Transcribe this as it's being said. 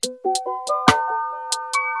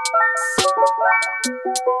Yo,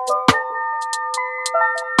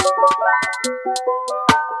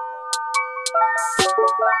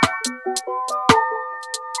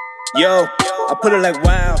 I put it like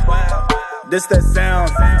wow, this that sound.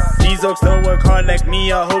 These oaks don't work hard like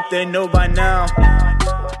me, I hope they know by now.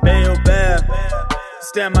 Bayo Bab,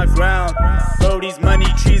 stand my ground. Bro, these money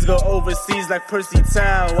trees go overseas like Percy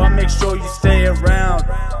Tau. I make sure you stay around,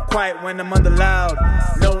 quiet when I'm under loud.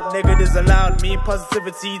 No negatives allowed, me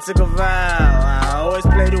positivity took a vow. I always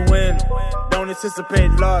play to win, don't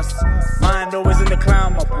anticipate loss. Mind always in the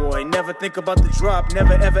clown, my boy. Never think about the drop,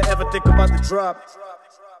 never ever ever think about the drop.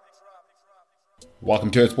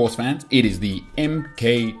 Welcome to it, sports fans. It is the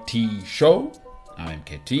MKT show. I'm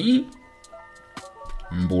MKT.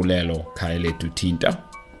 Mbulelo Kaeletu Tinta.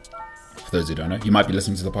 For those who don't know, you might be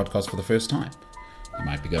listening to the podcast for the first time. You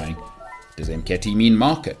might be going, does MKT mean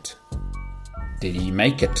market? Did he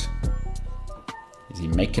make it? Is he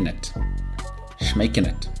making it? Schmaking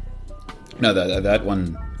it? No, that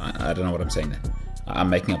one, I don't know what I'm saying there. I'm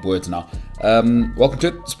making up words now. Welcome to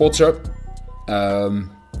it, sports show.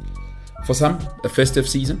 For some, a festive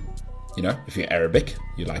season. You know, if you're Arabic,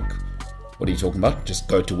 you're like, what are you talking about? Just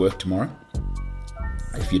go to work tomorrow.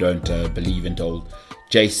 If you don't believe in old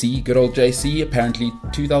JC, good old JC, apparently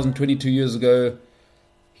 2022 years ago,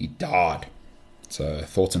 he died. So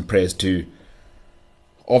thoughts and prayers to,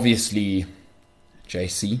 obviously,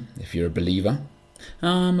 JC, if you're a believer.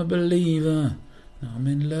 I'm a believer. I'm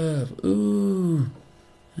in love. Ooh.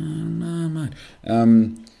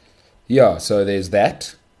 Yeah, so there's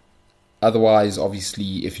that. Otherwise,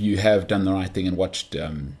 obviously, if you have done the right thing and watched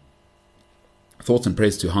thoughts and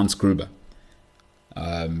prayers to Hans Gruber,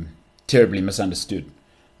 terribly misunderstood.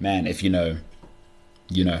 Man, if you know,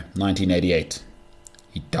 1988,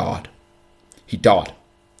 he died. He died,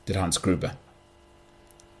 did Hans Gruber.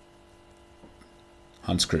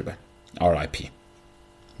 Hans Gruber, R.I.P.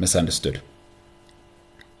 Misunderstood.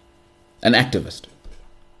 An activist,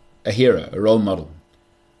 a hero, a role model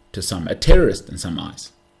to some, a terrorist in some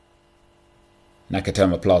eyes.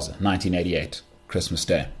 Nakatomi Plaza, 1988, Christmas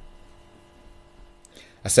Day.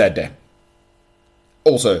 A sad day.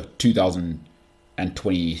 Also,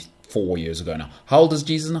 2024 years ago now. How old is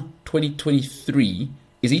Jesus now? 2023.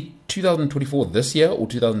 Is he 2024 this year or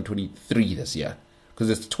 2023 this year? Because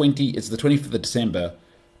it's the 25th of December,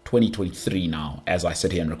 2023 now, as I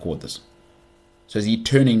sit here and record this. So is he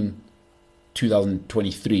turning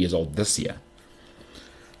 2023 years old this year?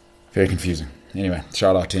 Very confusing. Anyway,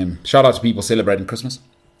 shout out to him. Shout out to people celebrating Christmas.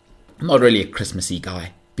 I'm not really a Christmassy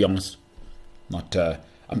guy, be honest. Not.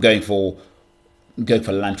 I'm going for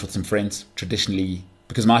lunch with some friends. Traditionally,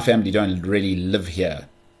 because my family don't really live here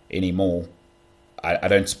anymore, I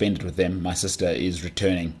don't spend it with them. My sister is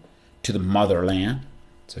returning to the motherland,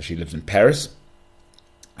 so she lives in Paris.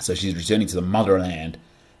 So she's returning to the motherland,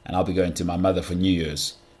 and I'll be going to my mother for New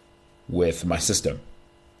Year's with my sister.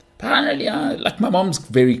 Apparently, like my mom's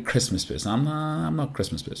very Christmas person. I'm not a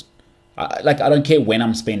Christmas person. I don't care when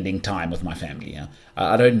I'm spending time with my family.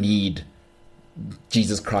 I don't need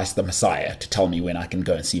Jesus Christ the Messiah to tell me when I can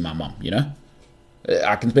go and see my mom.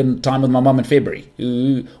 I can spend time with my mom in February.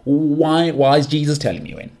 Why is Jesus telling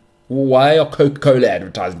me when? Why are Coca-Cola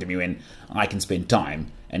advertising to me when I can spend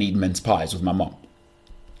time and eat mince pies with my mom?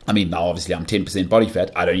 I mean, now obviously I'm 10% body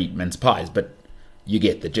fat. I don't eat mince pies, but you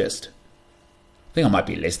get the gist. I think I might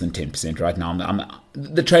be less than 10% right now.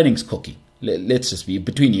 The training's cooking. Let's just be,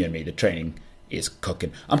 between you and me, the training is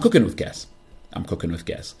cooking. I'm cooking with gas.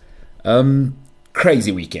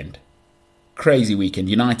 Crazy weekend.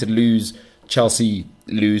 United lose, Chelsea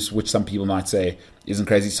lose, which some people might say isn't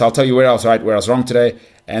crazy. So I'll tell you where I was right, where I was wrong today,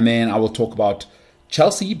 and then I will talk about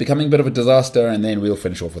Chelsea becoming a bit of a disaster, and then we'll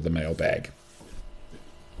finish off with the mailbag.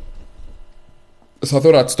 So I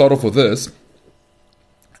thought I'd start off with this.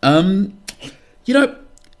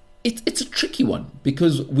 It's a tricky one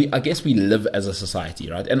because I guess we live as a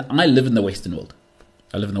society, right? And I live in the Western world.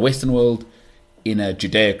 In a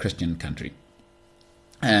Judeo-Christian country.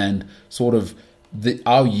 And sort of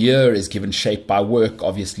our year is given shape by work,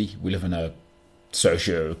 obviously. We live in a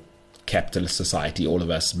socio-capitalist society, all of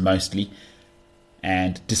us, mostly.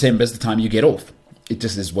 And December is the time you get off. It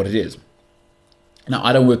just is what it is. Now,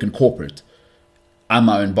 I don't work in corporate. I'm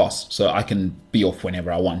my own boss, so I can be off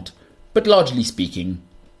whenever I want. But largely speaking,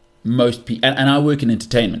 most people... And I work in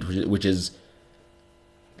entertainment, which is...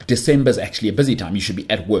 December's actually a busy time. You should be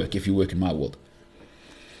at work if you work in my world.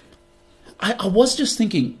 I was just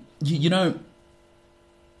thinking,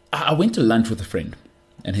 I went to lunch with a friend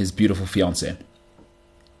and his beautiful fiancée.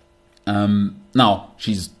 Now,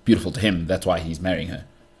 she's beautiful to him. That's why he's marrying her.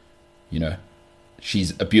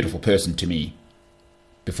 She's a beautiful person to me.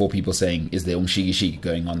 before people saying, is there shigi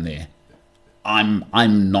going on there? I'm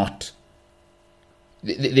not.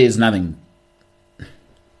 There's nothing.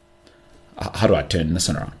 How do I turn this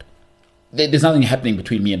one around? There's nothing happening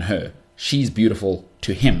between me and her. She's beautiful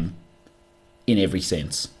to him in every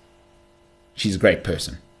sense. She's a great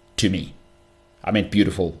person to me. I meant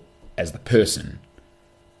beautiful as the person.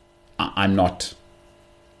 I'm not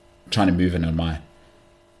trying to move in on my...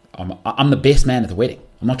 I'm the best man at the wedding.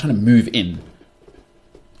 I'm not trying to move in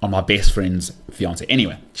on my best friend's fiance.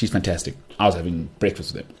 Anyway, she's fantastic. I was having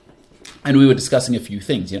breakfast with her. And we were discussing a few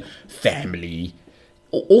things, family,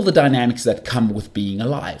 all the dynamics that come with being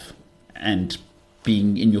alive and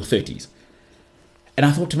being in your 30s. And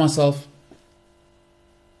I thought to myself,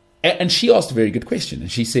 and she asked a very good question.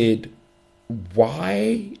 And she said,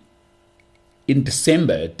 why in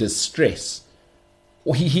December does stress,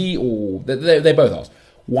 or they both asked,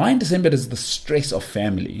 why in December does the stress of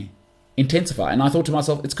family intensify? And I thought to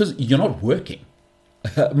myself, it's because you're not working.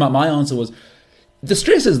 My answer was, the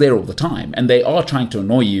stress is there all the time, and they are trying to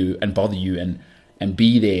annoy you and bother you and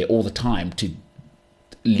be there all the time to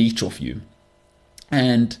leech off you.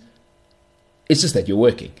 And it's just that you're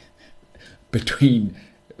working between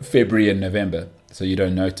February and November, so you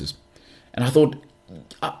don't notice. And I thought,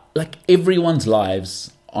 like, everyone's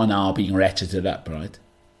lives are now being ratcheted up, right?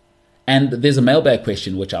 And there's a mailbag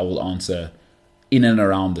question which I will answer in and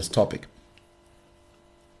around this topic.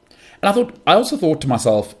 And I also thought to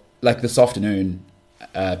myself, like this afternoon,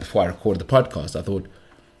 before I recorded the podcast, I thought,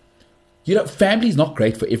 family's not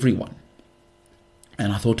great for everyone.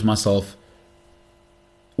 And I thought to myself,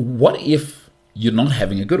 what if you're not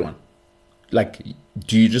having a good one? Like,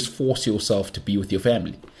 do you just force yourself to be with your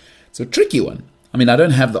family? It's a tricky one. I mean, I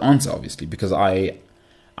don't have the answer, obviously, because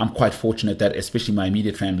I'm quite fortunate that especially my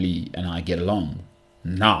immediate family and I get along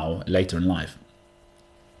now, later in life.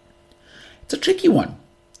 It's a tricky one.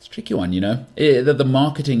 The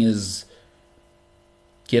marketing is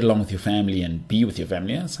get along with your family and be with your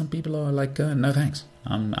family. Yeah, some people are like, no thanks.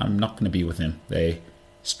 I'm not going to be with them. They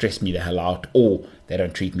stress me the hell out, or they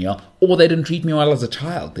don't treat me well, or they didn't treat me well as a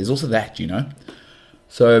child. There's also that,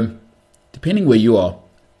 So, depending where you are,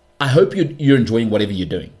 I hope you're enjoying whatever you're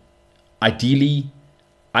doing. Ideally,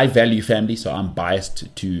 I value family, so I'm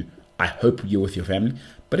biased to, I hope you're with your family.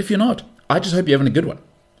 But if you're not, I just hope you're having a good one.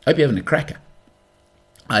 I hope you're having a cracker.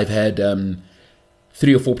 I've had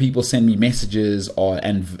 3 or 4 people send me messages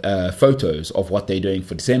and photos of what they're doing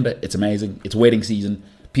for December. It's amazing. It's wedding season.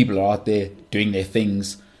 People are out there doing their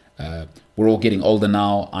things. We're all getting older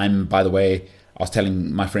now. By the way, I was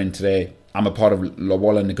telling my friend today, I'm a part of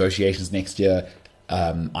Lobola negotiations next year.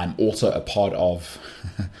 I'm also a part of...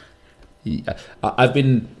 I've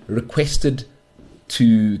been requested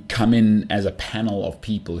to come in as a panel of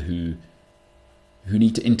people who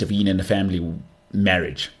need to intervene in a family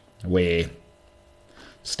marriage where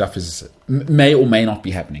stuff may or may not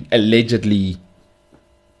be happening. Allegedly,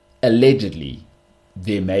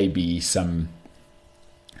 there may be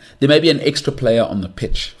an extra player on the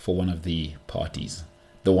pitch for one of the parties,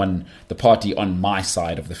 the party on my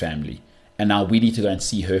side of the family, and now we need to go and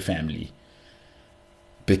see her family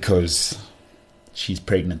because she's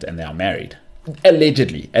pregnant and they are married.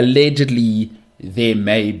 Allegedly, there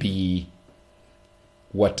may be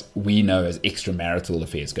what we know as extramarital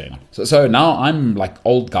affairs going on. So now I'm like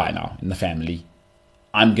old guy now in the family.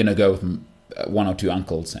 I'm going to go with 1 or 2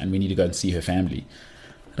 uncles and we need to go and see her family.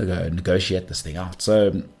 to go negotiate this thing out.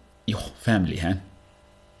 So, family, huh?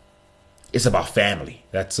 It's about family.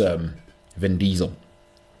 That's Vin Diesel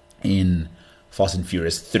in Fast and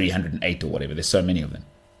Furious 308 or whatever. There's so many of them.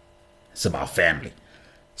 It's about family.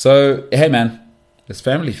 So, hey man, this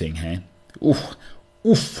family thing, hey?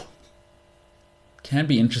 Oof. Can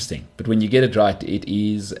be interesting. But when you get it right, it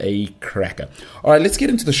is a cracker. All right, let's get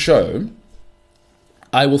into the show.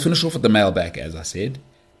 I will finish off with the mailbag, as I said.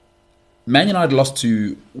 Man United lost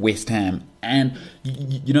to West Ham. And,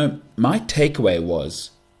 my takeaway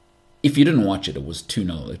was, if you didn't watch it, it was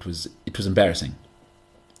 2-0. It was embarrassing.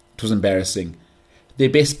 It was embarrassing. Their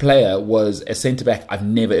best player was a centre-back I've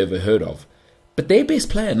never ever heard of. But their best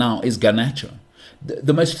player now is Garnacho.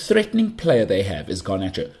 The most threatening player they have is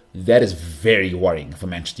Garnacho. That is very worrying for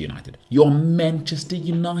Manchester United. You're Manchester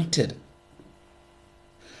United.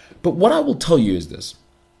 But what I will tell you is this.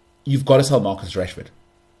 You've got to sell Marcus Rashford.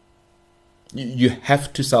 You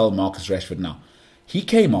have to sell Marcus Rashford now. He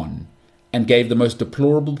came on and gave the most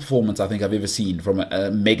deplorable performance I think I've ever seen from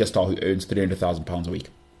a megastar who earns £300,000 a week.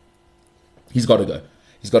 He's got to go.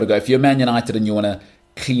 He's got to go. If you're Man United and you want to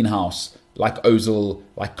clean house, like Ozil,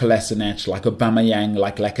 like Kolasinac, like Aubameyang,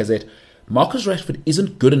 like Lacazette, Marcus Rashford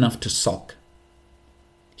isn't good enough to sulk.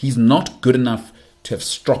 He's not good enough to have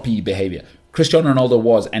stroppy behavior. Cristiano Ronaldo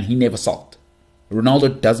was, and he never sulked.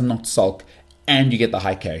 Ronaldo does not sulk, and you get the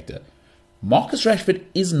high character. Marcus Rashford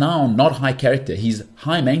is now not high character. He's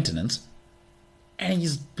high maintenance, and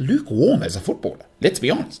he's lukewarm as a footballer. Let's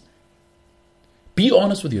be honest. Be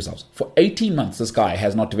honest with yourselves. For 18 months, this guy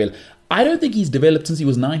has not developed. I don't think he's developed since he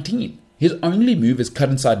was 19. His only move is cut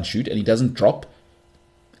inside and shoot, and he doesn't drop.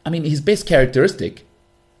 I mean, his best characteristic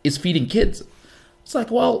is feeding kids. It's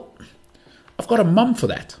like, well, I've got a mum for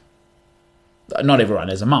that. Not everyone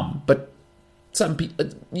has a mum, but some people,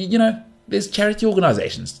 there's charity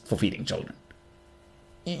organizations for feeding children.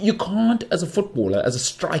 You can't, as a footballer, as a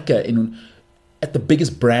striker at the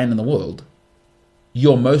biggest brand in the world,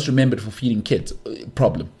 you're most remembered for feeding kids.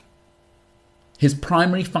 Problem. His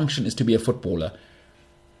primary function is to be a footballer.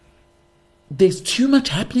 There's too much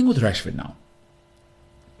happening with Rashford now.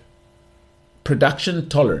 Production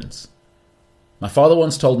tolerance. My father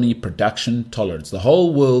once told me production tolerance. The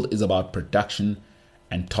whole world is about production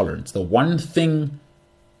and tolerance. The one thing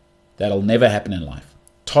that'll never happen in life.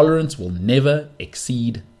 Tolerance will never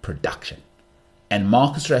exceed production. And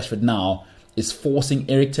Marcus Rashford now is forcing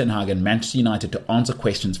Erik ten Hag and Manchester United to answer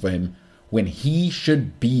questions for him when he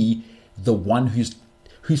should be the one who's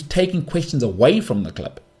taking questions away from the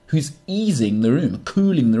club, who's easing the room,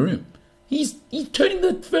 cooling the room. He's turning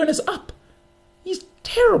the furnace up. He's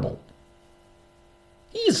terrible.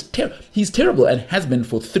 He's terrible and has been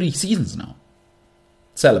for 3 seasons now.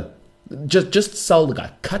 Sell him. Just sell the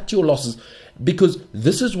guy. Cut your losses, because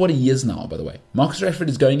this is what he is now, by the way. Marcus Rashford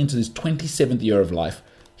is going into his 27th year of life.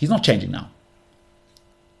 He's not changing now.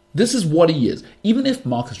 This is what he is. Even if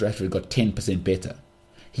Marcus Rashford got 10% better,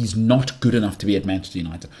 he's not good enough to be at Manchester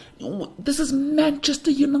United. This is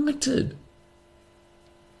Manchester United.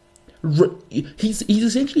 He's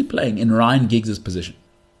essentially playing in Ryan Giggs' position.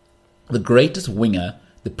 The greatest winger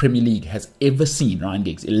the Premier League has ever seen, Ryan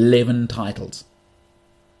Giggs, 11 titles.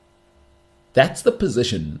 That's the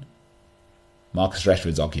position Marcus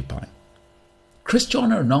Rashford's occupying.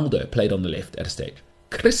 Cristiano Ronaldo played on the left at a stage.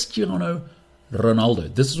 Cristiano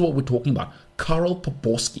Ronaldo. This is what we're talking about. Karel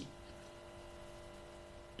Poborski.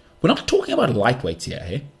 We're not talking about lightweights here,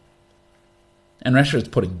 hey? And Rashford's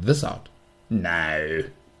putting this out. No.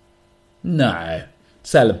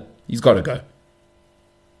 Sell him. He's got to go.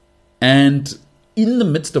 And in the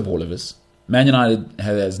midst of all of this, Man United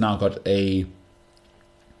has now got a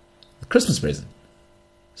Christmas present.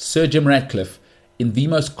 Sir Jim Ratcliffe, in the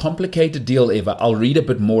most complicated deal ever. I'll read a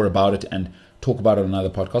bit more about it and talk about it on another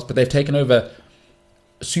podcast, but they've taken over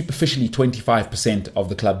superficially 25% of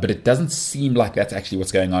the club, but it doesn't seem like that's actually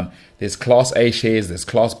what's going on. There's Class A shares, there's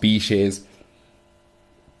Class B shares.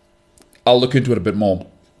 I'll look into it a bit more.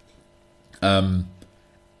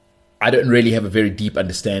 I don't really have a very deep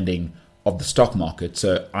understanding of the stock market,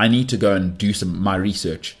 so I need to go and do my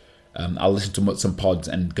research. I'll listen to some pods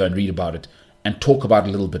and go and read about it and talk about it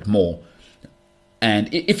a little bit more.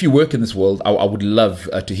 And if you work in this world, I would love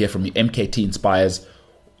to hear from you. MKT Inspires.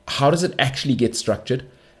 How does it actually get structured?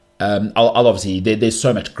 I'll obviously, there's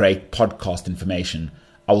so much great podcast information.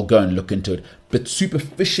 I will go and look into it. But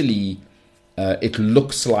superficially, it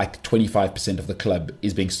looks like 25% of the club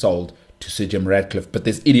is being sold to Sir Jim Ratcliffe. But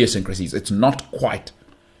there's idiosyncrasies. It's not quite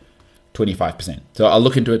 25%. So I'll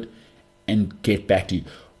look into it and get back to you.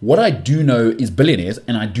 What I do know is billionaires,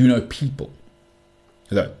 and I do know people.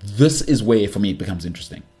 So this is where, for me, it becomes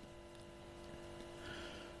interesting.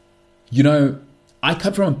 I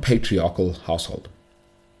come from a patriarchal household.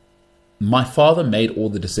 My father made all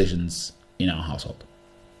the decisions in our household.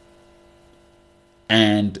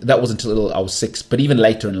 And that was until I was 6. But even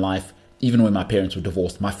later in life, even when my parents were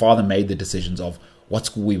divorced, my father made the decisions of what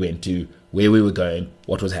school we went to, where we were going,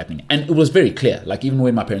 what was happening. And it was very clear. Like, even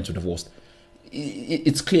when my parents were divorced,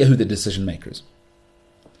 it's clear who the decision maker is.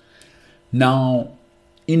 Now,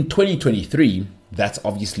 in 2023, that's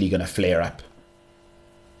obviously going to flare up.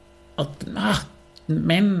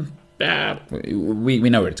 Men, we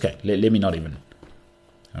know where it's going. Let me not even.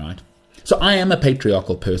 All right. So I am a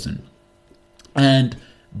patriarchal person. And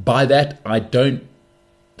by that, I don't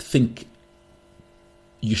think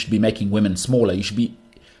you should be making women smaller. You should be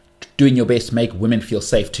doing your best to make women feel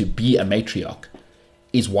safe to be a matriarch,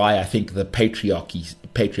 is why I think the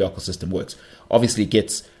patriarchal system works. Obviously, it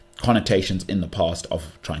gets connotations in the past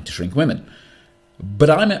of trying to shrink women. But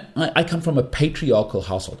I come from a patriarchal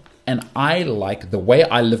household. And I like the way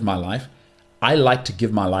I live my life. I like to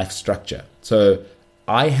give my life structure. So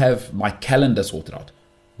I have my calendar sorted out.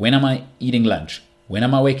 When am I eating lunch? When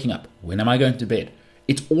am I waking up? When am I going to bed?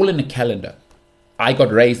 It's all in a calendar. I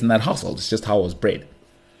got raised in that household. It's just how I was bred.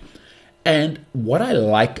 And what I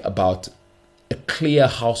like about a clear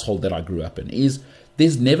household that I grew up in is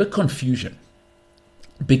there's never confusion.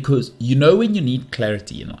 Because you know when you need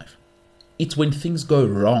clarity in life, it's when things go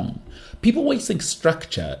wrong. People always think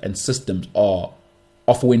structure and systems are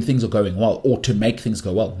for when things are going well or to make things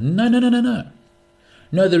go well. No.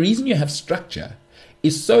 No, the reason you have structure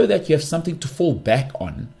is so that you have something to fall back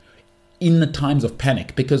on in the times of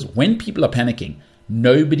panic. Because when people are panicking,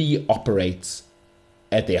 nobody operates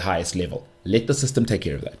at their highest level. Let the system take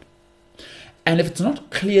care of that. And if it's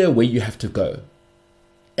not clear where you have to go,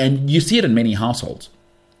 and you see it in many households,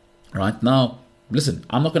 right? Now, listen,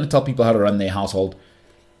 I'm not going to tell people how to run their household.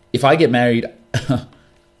 If I get married,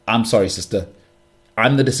 I'm sorry, sister.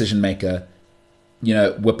 I'm the decision maker. You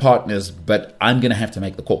know, we're partners, but I'm going to have to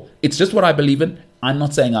make the call. It's just what I believe in. I'm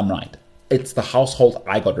not saying I'm right. It's the household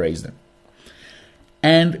I got raised in.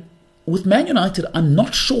 And with Man United, I'm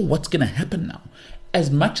not sure what's going to happen now.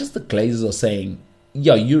 As much as the Glazers are saying,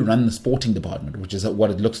 yeah, you run the sporting department, which is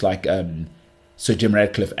what it looks like Sir Jim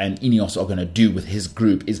Ratcliffe and Ineos are going to do with his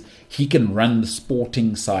group, is he can run the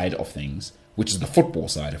sporting side of things, which is the football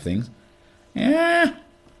side of things. Yeah,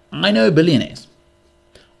 I know billionaires.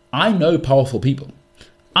 I know powerful people.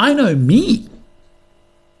 I know me.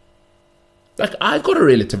 Like, I've got a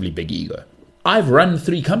relatively big ego. I've run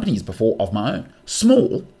 3 companies before of my own.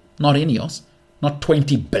 Small, not Ineos, not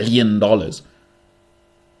 $20 billion. But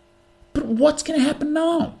what's going to happen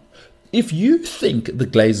now? If you think the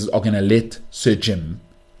Glazers are going to let Sir Jim,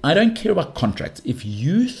 I don't care about contracts. If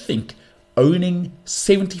you think owning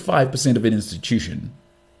 75% of an institution,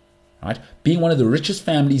 right, being one of the richest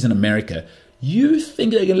families in America, you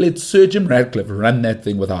think they're going to let Sir Jim Ratcliffe run that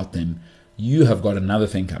thing without them, you have got another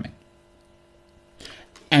thing coming.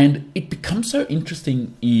 And it becomes so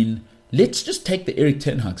interesting in, let's just take the Erik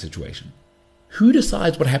ten Hag situation. Who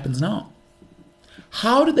decides what happens now?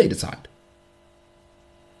 How do they decide?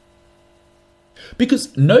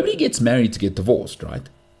 Because nobody gets married to get divorced, right?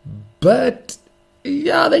 But,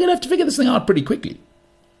 yeah, they're going to have to figure this thing out pretty quickly.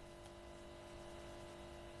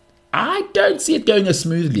 I don't see it going as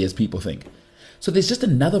smoothly as people think. So there's just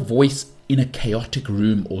another voice in a chaotic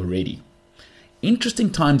room already.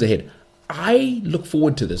 Interesting times ahead. I look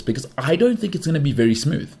forward to this because I don't think it's going to be very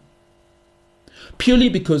smooth. Purely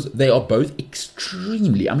because they are both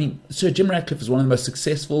extremely... I mean, Sir Jim Ratcliffe is one of the most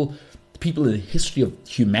successful people in the history of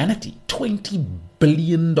humanity. $20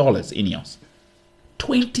 billion Ineos.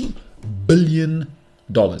 $20 billion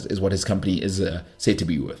is what his company is said to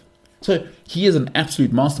be worth. So he is an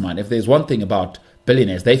absolute mastermind. If there's one thing about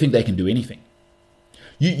billionaires, they think they can do anything.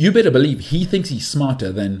 You better believe he thinks he's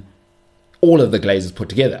smarter than all of the Glazers put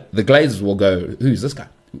together. The Glazers will go, who's this guy?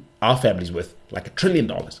 Our family's worth like $1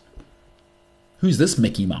 trillion. Who's this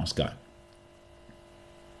Mickey Mouse guy?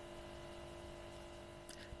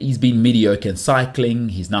 He's been mediocre in cycling.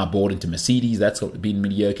 He's now bought into Mercedes. That's been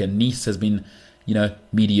mediocre. Nice has been,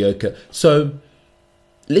 mediocre. So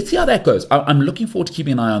let's see how that goes. I'm looking forward to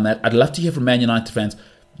keeping an eye on that. I'd love to hear from Man United fans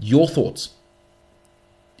your thoughts.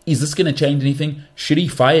 Is this going to change anything? Should he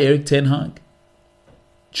fire Erik ten Hag?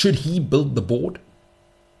 Should he build the board?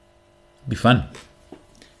 Be fun.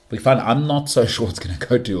 I'm not so sure it's going to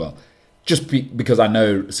go too well. Just because I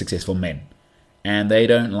know successful men. And they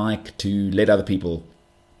don't like to let other people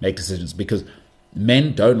make decisions. Because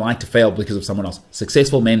men don't like to fail because of someone else.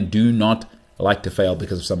 Successful men do not like to fail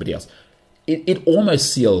because of somebody else. It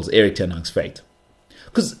almost seals Erik ten Hag's fate.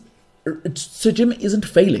 Because Sir Jim isn't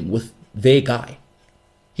failing with their guy.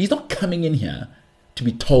 He's not coming in here to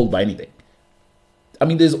be told by anything. I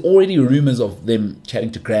mean, there's already rumors of them chatting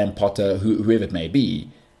to Graham Potter, whoever it may be.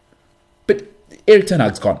 But Erik ten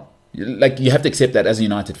Hag's gone. Like, you have to accept that as a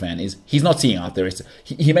United fan. He's not seeing out the rest.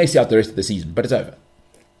 He may see out the rest of the season, but it's over.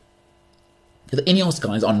 The Ineos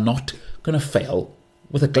guys are not going to fail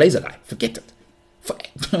with a Glazer guy. Forget it.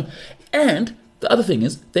 And the other thing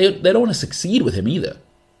is, they don't want to succeed with him either.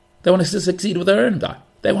 They want to succeed with their own guy.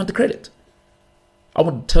 They want the credit. I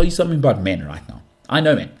want to tell you something about men right now. I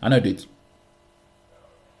know men. I know dudes.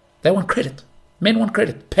 They want credit. Men want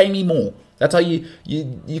credit. Pay me more. That's how you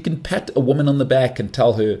can pat a woman on the back and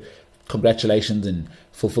tell her congratulations and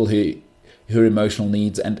fulfill her emotional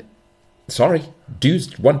needs. And sorry,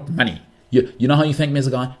 dudes want money. You know how you thank me as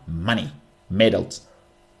a guy? Money. Medals.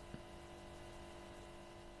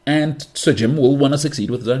 And Sir Jim will want to succeed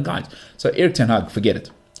with his own guys. So Erik ten Hag, forget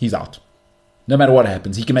it. He's out. No matter what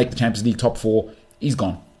happens, he can make the Champions League top 4. He's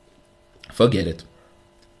gone. Forget it.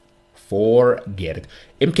 Forget it.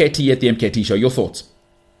 MKT at the MKT show. Your thoughts?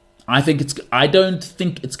 I don't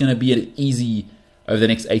think it's going to be as easy over the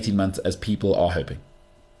next 18 months as people are hoping.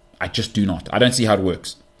 I just do not. I don't see how it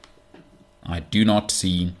works. I do not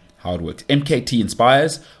see how it works. MKT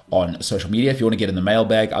Inspires on social media if you want to get in the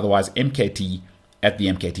mailbag. Otherwise, MKT at the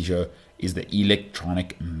MKT Show is the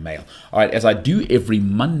electronic mail. All right, as I do every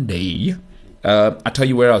Monday, I tell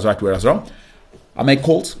you where I was right, where I was wrong. I make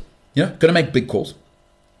calls, going to make big calls.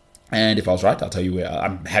 And if I was right, I'll tell you where.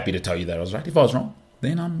 I'm happy to tell you that I was right. If I was wrong,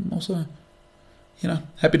 then I'm also,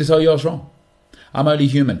 happy to tell you I was wrong. I'm only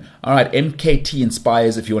human. All right, MKT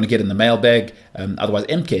Inspires if you want to get in the mailbag. Otherwise,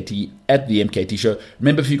 MKT at the MKT Show.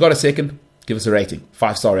 Remember, if you got a second, give us a rating,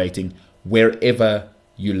 5-star rating, wherever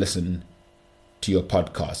you listen to your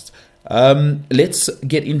podcasts. Let's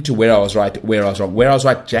get into where I was right, where I was wrong. Where I was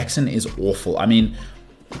right, Jackson is awful. I mean,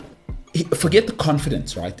 forget the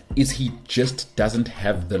confidence, right? He just doesn't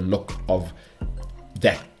have the look of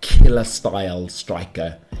that killer style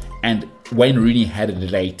striker. And Wayne Rooney had it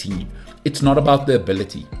at 18. It's not about the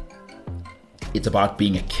ability. It's about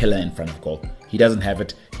being a killer in front of goal. He doesn't have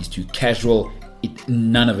it. He's too casual.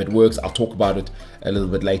 None of it works. I'll talk about it a little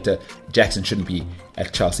bit later. Jackson shouldn't be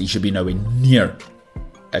at Chelsea. He should be nowhere near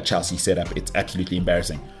a Chelsea setup. It's absolutely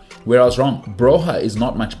embarrassing. Where I was wrong, Broha is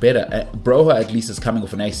not much better. Broha at least is coming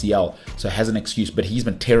off an ACL, so has an excuse, but he's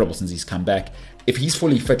been terrible since he's come back. If he's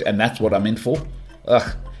fully fit, and that's what I'm in for,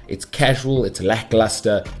 it's casual, it's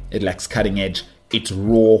lackluster, it lacks cutting edge, it's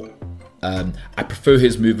raw. I prefer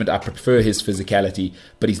his movement, I prefer his physicality,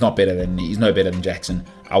 but he's no better than Jackson.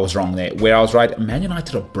 I was wrong there. Where I was right, Man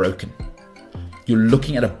United are broken. You're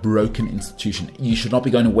looking at a broken institution. You should not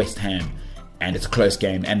be going to West Ham, and it's a close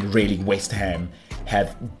game, and really West Ham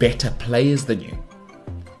have better players than you.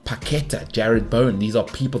 Paqueta, Jared Bowen, these are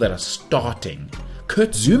people that are starting.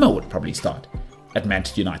 Kurt Zuma would probably start at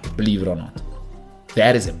Manchester United, believe it or not.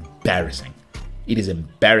 That is embarrassing. It is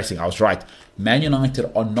embarrassing. I was right. Man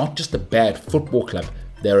United are not just a bad football club,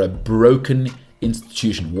 they're a broken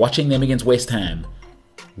institution. Watching them against West Ham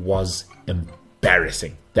was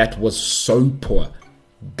embarrassing. That was so poor,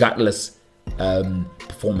 gutless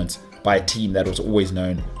performance by a team that was always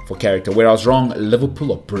known for character. Where I was wrong,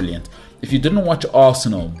 Liverpool are brilliant. If you didn't watch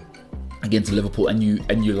Arsenal against Liverpool and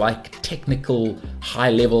you like technical,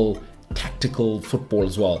 high-level, tactical football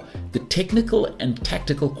as well, the technical and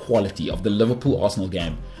tactical quality of the Liverpool-Arsenal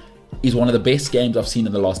game is one of the best games I've seen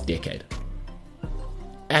in the last decade.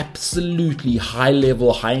 Absolutely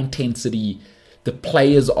high-level, high-intensity. The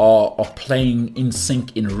players are playing in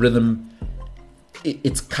sync, in rhythm.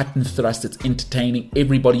 It's cut and thrust, it's entertaining,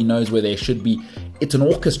 everybody knows where they should be. It's an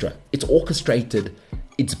orchestra, it's orchestrated,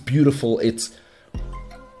 it's beautiful, it's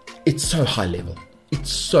so high level.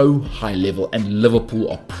 It's so high level, and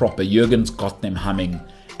Liverpool are proper. Jurgen's got them humming,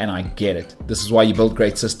 and I get it. This is why you build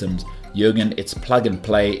great systems. Jurgen, it's plug and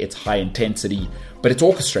play, it's high intensity, but it's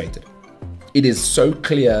orchestrated. It is so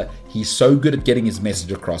clear, he's so good at getting his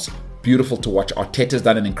message across. Beautiful to watch. Arteta's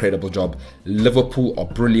done an incredible job. Liverpool are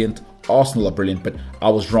brilliant. Arsenal are brilliant, but I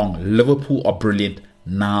was wrong. Liverpool are brilliant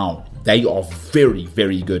now. They are very,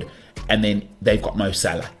 very good. And then they've got Mo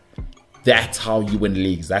Salah. That's how you win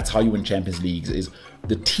leagues. That's how you win Champions Leagues. Is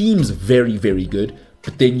the team's very, very good,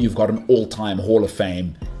 but then you've got an all-time Hall of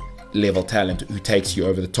Fame level talent who takes you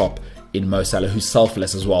over the top in Mo Salah, who's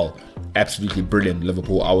selfless as well. Absolutely brilliant.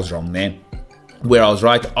 Liverpool, I was wrong there. Where I was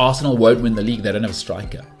right, Arsenal won't win the league. They don't have a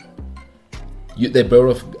striker. They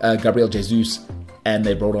brought off Gabriel Jesus and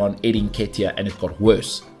they brought on Eddie Nketiah, and it got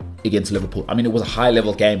worse against Liverpool. I mean, it was a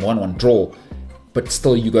high-level game, 1-1 draw, but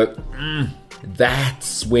still you go,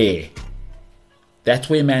 that's where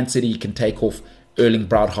Man City can take off Erling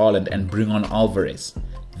Braut Haaland and bring on Alvarez.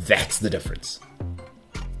 That's the difference.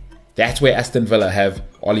 That's where Aston Villa have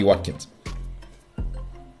Ollie Watkins.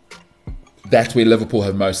 That's where Liverpool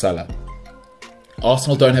have Mo Salah.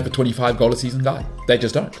 Arsenal don't have a 25-goal-a-season guy. They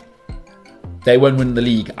just don't. They won't win the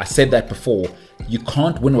league. I said that before. You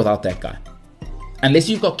can't win without that guy. Unless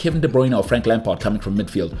you've got Kevin De Bruyne or Frank Lampard coming from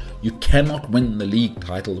midfield, you cannot win the league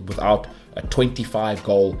title without a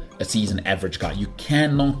 25-goal-a-season average guy. You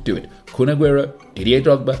cannot do it. Kun Aguero, Didier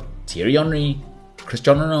Drogba, Thierry Henry,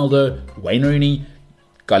 Cristiano Ronaldo, Wayne Rooney,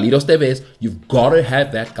 Carlitos Tevez. You've got to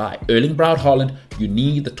have that guy. Erling Braut Haaland, you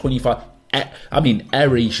need the 25. I mean,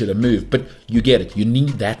 Ari should have moved, but you get it. You need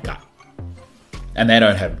that guy. And they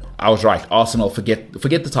don't have him. I was right. Arsenal, forget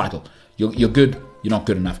the title. You're good. You're not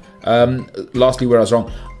good enough. Lastly, where I was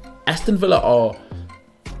wrong, Aston Villa are,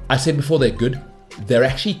 I said before, they're good. They're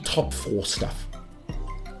actually top 4 stuff.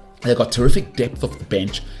 They've got terrific depth off the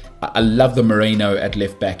bench. I love the Moreno at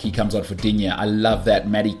left back. He comes on for Digne. I love that.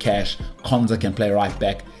 Matty Cash. Konza can play right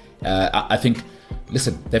back. I think,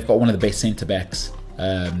 listen, they've got one of the best centre backs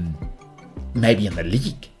maybe in the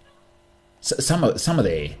league. So some of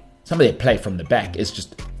their play from the back is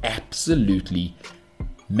just absolutely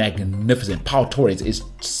magnificent. Pau Torres is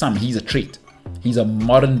he's a treat. He's a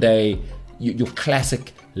modern day, your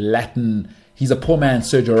classic Latin. He's a poor man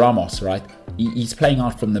Sergio Ramos, right? He's playing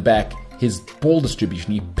out from the back. His ball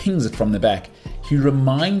distribution, he pings it from the back. He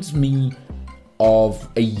reminds me of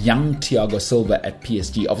a young Thiago Silva at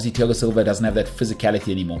PSG. Obviously, Thiago Silva doesn't have that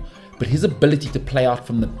physicality anymore, but his ability to play out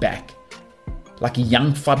from the back, like a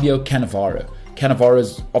young Fabio Cannavaro. Cannavaro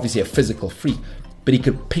is obviously a physical freak, but he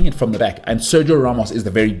could ping it from the back. And Sergio Ramos is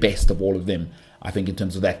the very best of all of them, I think, in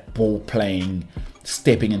terms of that ball playing,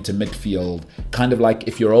 stepping into midfield, kind of like,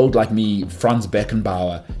 if you're old like me, Franz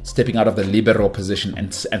Beckenbauer, stepping out of the libero position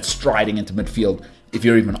and striding into midfield. If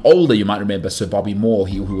you're even older, you might remember Sir Bobby Moore,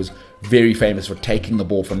 who was very famous for taking the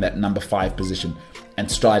ball from that number 5 position and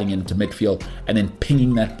striding into midfield and then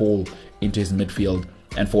pinging that ball into his midfield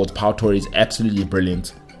and forwards. Pau Torres is absolutely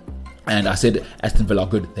brilliant. And I said Aston Villa are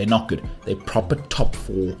good. They're not good. They're proper top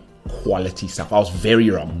 4 quality stuff. I was very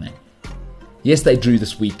wrong there. Yes, they drew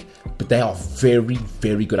this week, but they are very,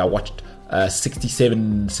 very good. I watched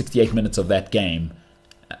 68 minutes of that game.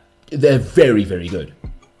 They're very, very good.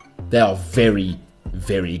 They are very,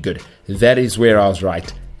 very good. That is where I was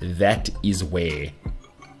right. That is where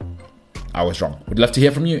I was wrong. Would love to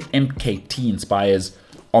hear from you. MKT Inspires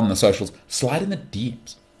on the socials. Slide in the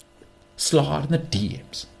DMs. Slide in the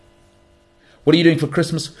DMs. What are you doing for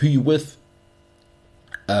Christmas? Who you with?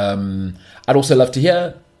 I'd also love to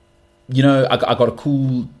hear. You know, I got a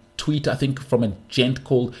cool tweet, I think, from a gent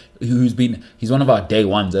called he's one of our day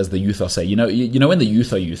ones, as the youth are say. You know when the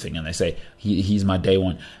youth are youthing and they say he's my day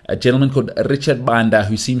one. A gentleman called Richard Banda,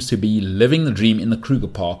 who seems to be living the dream in the Kruger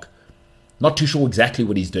Park. Not too sure exactly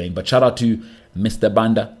what he's doing, but shout out to Mr.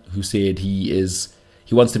 Banda, who said he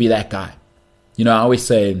wants to be that guy. You know, I always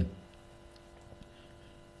say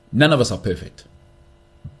none of us are perfect,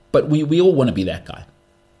 but we all want to be that guy.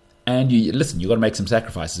 And you got to make some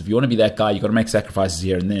sacrifices. If you want to be that guy, you got to make sacrifices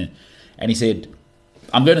here and there. And he said,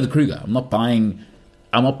 I'm going to the Kruger. I'm not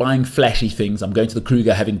buying flashy things. I'm going to the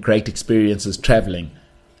Kruger, having great experiences traveling.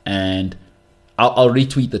 And I'll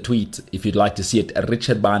retweet the tweet if you'd like to see it.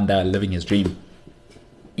 Richard Banda living his dream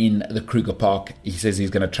in the Kruger Park. He says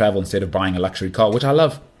he's going to travel instead of buying a luxury car, which I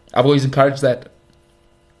love. I've always encouraged that.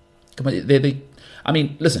 Come on, I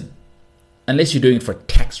mean, listen, unless you're doing it for a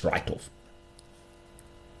tax write-off,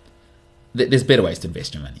 there's better ways to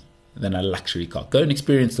invest your money than a luxury car. Go and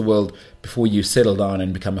experience the world before you settle down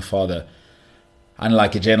and become a father.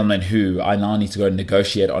 Unlike a gentleman who I now need to go and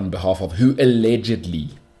negotiate on behalf of, who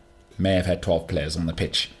allegedly may have had 12 players on the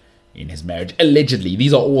pitch in his marriage. Allegedly.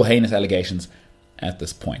 These are all heinous allegations at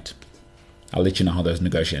this point. I'll let you know how those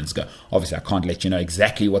negotiations go. Obviously, I can't let you know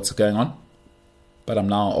exactly what's going on, but I'm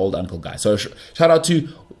now an old uncle guy. So shout out to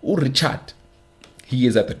Richard. He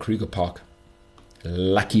is at the Kruger Park.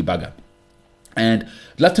 Lucky bugger. And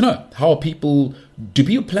I'd love to know, do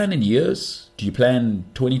people plan in years? Do you plan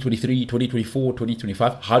 2023, 2024,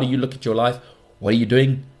 2025? How do you look at your life? What are you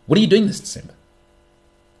doing? What are you doing this December?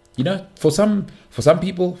 You know, for some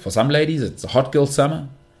people, for some ladies, it's a hot girl summer.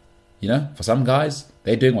 You know, for some guys,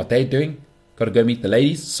 they're doing what they're doing. Got to go meet the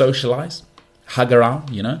ladies, socialize, hug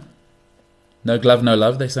around, you know. No glove, no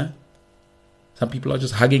love, they say. Some people are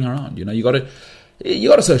just hugging around, you know. You got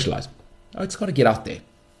to socialize. It's got to get out there.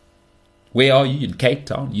 Where are you? In Cape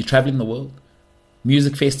Town? You're traveling the world.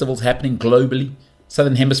 Music festivals happening globally.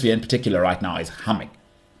 Southern Hemisphere in particular right now is humming.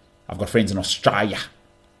 I've got friends in Australia.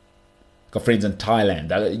 I've got friends in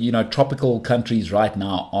Thailand. You know, tropical countries right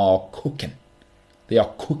now are cooking. They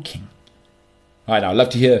are cooking. Right now, I'd love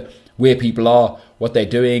to hear where people are, what they're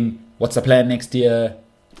doing, what's the plan next year.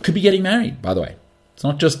 Could be getting married, by the way. It's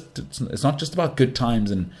not just about good times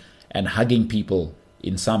and hugging people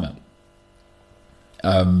in summer.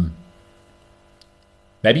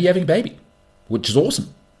 Maybe you're having a baby, which is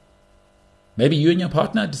awesome. Maybe you and your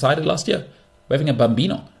partner decided last year we're having a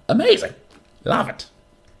bambino. Amazing. Love it.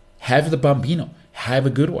 Have the bambino. Have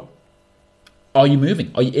a good one. Are you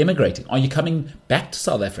moving? Are you immigrating? Are you coming back to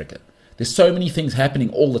South Africa? There's so many things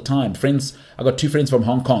happening all the time. I've got 2 friends from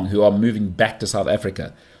Hong Kong who are moving back to South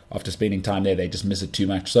Africa after spending time there. They just miss it too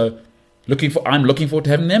much. So I'm looking forward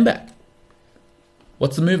to having them back.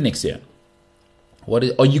 What's the move next year?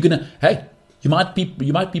 Are you going to... Hey, you might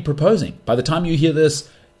be proposing. By the time you hear this,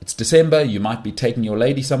 it's December. You might be taking your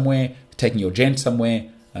lady somewhere, taking your gent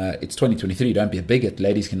somewhere. It's 2023. Don't be a bigot.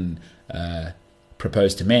 Ladies can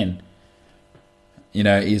propose to men. You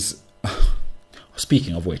know,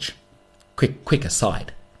 speaking of which, quick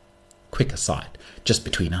aside, just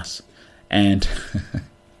between us, and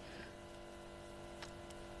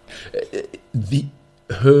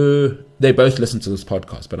they both listen to this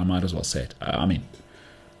podcast, but I might as well say it. I mean,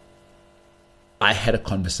 I had a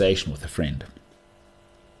conversation with a friend.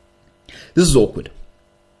 This is awkward.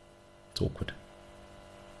 It's awkward.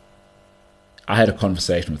 I had a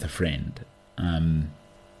conversation with a friend. I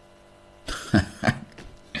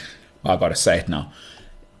got to say it now.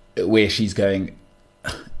 Where she's going,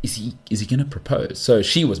 is he going to propose? So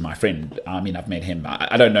she was my friend. I mean, I've met him.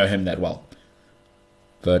 I don't know him that well.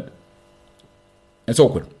 But it's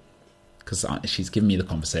awkward. Because she's giving me the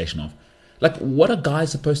conversation of, like, what are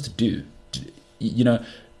guys supposed to do? You know,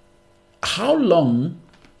 how long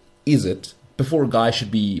is it before a guy should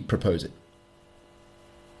be proposing?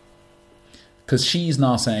 Because she's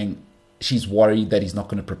now saying she's worried that he's not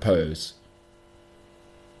going to propose,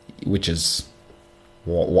 which is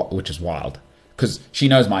wild. Because she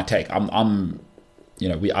knows my take. We've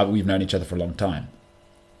known each other for a long time.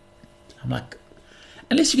 I'm like,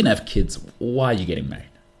 unless you're going to have kids, why are you getting married?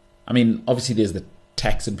 I mean, obviously there's the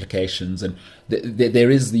tax implications, and there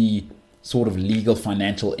is the sort of legal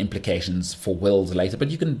financial implications for wills later,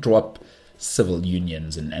 but you can draw up civil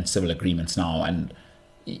unions and civil agreements now. And,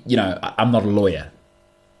 you know, I'm not a lawyer,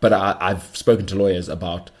 but I've spoken to lawyers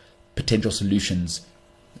about potential solutions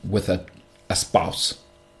with a spouse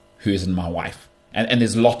who isn't my wife. And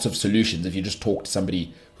there's lots of solutions if you just talk to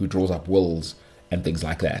somebody who draws up wills and things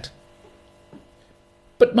like that.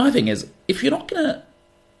 But my thing is, if you're not gonna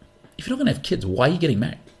have kids, why are you getting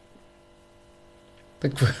married?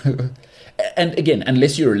 And again,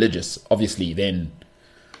 unless you're religious, obviously, then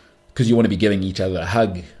because you want to be giving each other a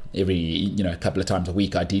hug every, a couple of times a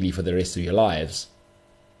week, ideally for the rest of your lives.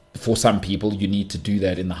 For some people, you need to do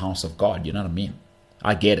that in the house of God. You know what I mean?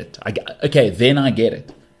 I get it. Then I get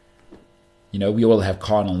it. We all have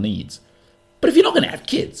carnal needs. But if you're not going to have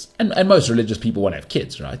kids, and most religious people want to have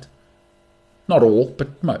kids, right? Not all,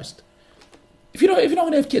 but most. If you're not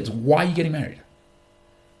going to have kids, why are you getting married?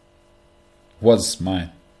 Was my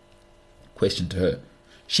question to her.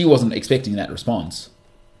 She wasn't expecting that response.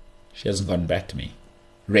 She hasn't gotten back to me.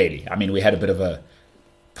 Really. I mean, we had a bit of a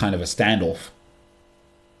kind of a standoff.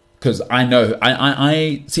 Because I know,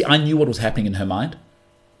 I knew what was happening in her mind.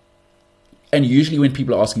 And usually when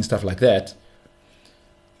people are asking stuff like that,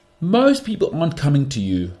 most people aren't coming to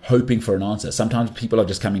you hoping for an answer. Sometimes people are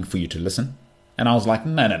just coming for you to listen. And I was like,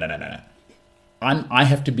 no. I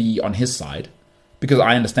have to be on his side because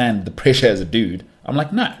I understand the pressure as a dude. I'm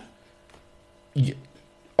like, no.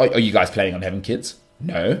 Are you guys planning on having kids?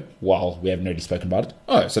 No. Well, we haven't really spoken about it.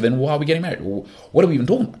 Oh, so then why are we getting married? What are we even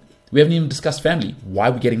talking about? We haven't even discussed family. Why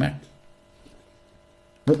are we getting married?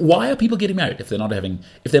 Why are people getting married if they're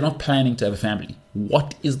not planning to have a family?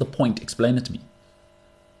 What is the point? Explain it to me.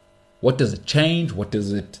 What does it change? What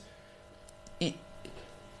does it...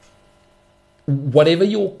 Whatever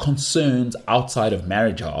your concerns outside of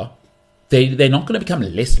marriage are, they're not going to become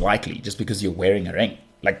less likely just because you're wearing a ring.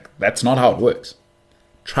 Like, that's not how it works.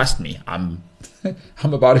 Trust me, I'm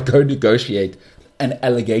about to go negotiate an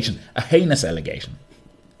allegation, a heinous allegation,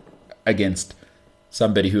 against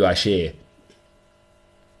somebody who I share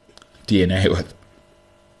DNA with.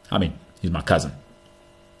 I mean, he's my cousin.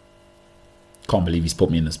 Can't believe he's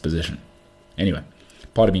put me in this position. Anyway,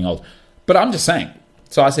 part of being old. But I'm just saying.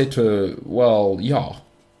 So I said to her, well, yeah.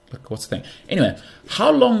 Look, what's the thing? Anyway,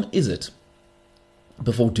 how long is it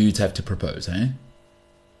before dudes have to propose,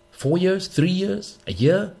 4 years? 3 years? A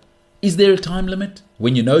year? Is there a time limit?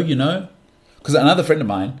 When you know, you know? Because another friend of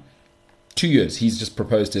mine, 2 years, he's just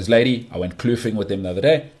proposed to his lady. I went kloofing with him the other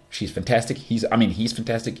day. She's fantastic. He's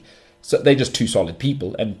fantastic. So they're just two solid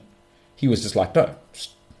people. And he was just like, no,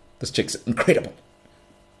 this chick's incredible.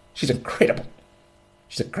 She's incredible.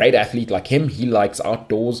 She's a great athlete like him. He likes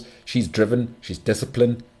outdoors. She's driven. She's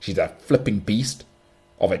disciplined. She's a flipping beast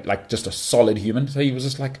of it, like just a solid human. So he was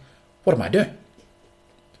just like, what am I doing?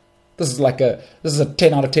 This is a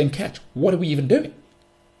 10 out of 10 catch. What are we even doing?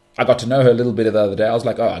 I got to know her a little bit the other day. I was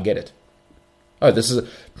like, oh, I get it. Oh,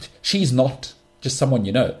 she's not just someone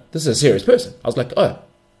you know. This is a serious person. I was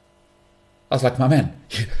like, my man,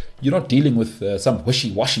 you're not dealing with some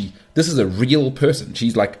wishy-washy. This is a real person.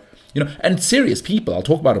 She's like, and serious people, I'll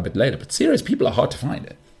talk about it a bit later, but serious people are hard to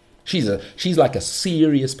find. She's like a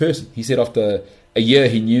serious person. He said after a year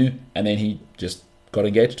he knew, and then he just got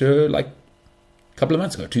engaged to her like a couple of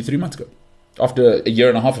months ago, 2-3 months ago, after a year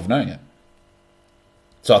and a half of knowing her.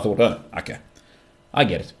 So I thought, oh, okay, I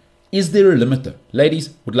get it. Is there a limit though?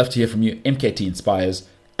 Ladies, would love to hear from you. MKT Inspires.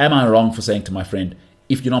 Am I wrong for saying to my friend,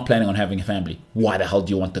 if you're not planning on having a family, why the hell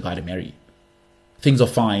do you want the guy to marry you? Things are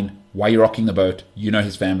fine. Why are you rocking the boat? You know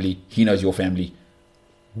his family. He knows your family.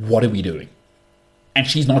 What are we doing? And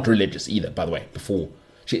she's not religious either, by the way. Before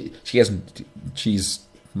she hasn't.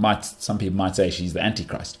 Some people might say she's the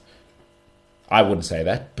Antichrist. I wouldn't say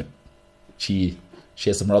that, but she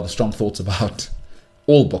has some rather strong thoughts about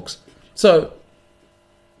all books. So,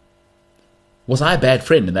 was I a bad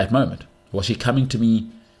friend in that moment? Was she coming to me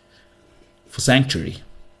for sanctuary?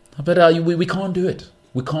 But we can't do it.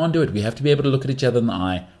 We can't do it. We have to be able to look at each other in the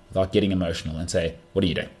eye without getting emotional and say, "What are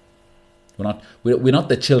you doing?" We're not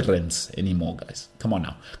the children's anymore, guys. Come on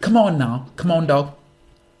now. Come on, dog.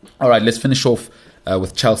 All right, let's finish off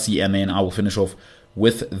with Chelsea, and then I will finish off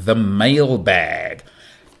with the mailbag.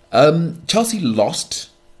 Chelsea lost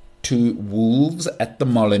to Wolves at the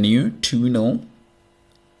Molineux 2-0.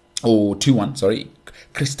 Or 2-1, sorry.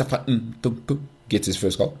 Christopher Nkunku gets his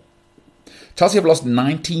first goal. Chelsea have lost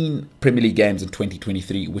 19 Premier League games in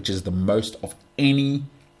 2023, which is the most of any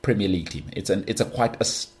Premier League team. It's a quite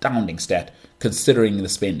astounding stat considering the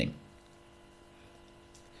spending.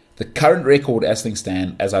 The current record as things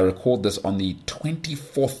stand, as I record this on the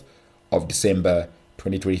 24th of December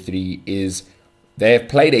 2023, is they have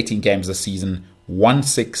played 18 games this season, won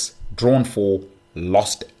 6, drawn 4,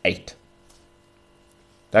 lost 8.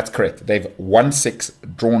 That's correct. They've won 6,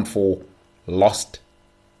 drawn 4, lost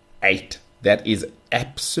 8. That is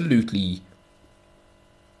absolutely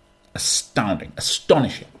astounding,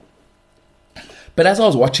 astonishing. But as I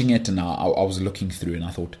was watching it and I was looking through and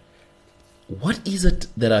I thought, what is it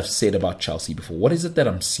that I've said about Chelsea before? What is it that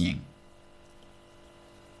I'm seeing?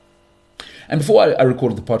 And before I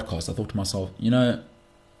recorded the podcast, I thought to myself, I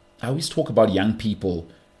always talk about young people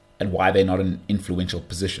and why they're not in influential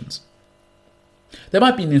positions. They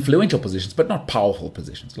might be in influential positions, but not powerful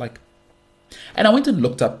positions. And I went and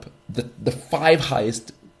looked up the 5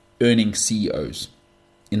 highest earning CEOs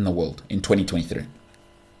in the world in 2023.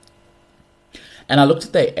 And I looked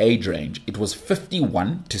at their age range. It was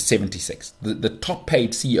 51 to 76. The top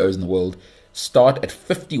paid CEOs in the world start at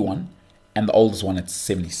 51 and the oldest one at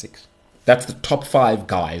 76. That's the top 5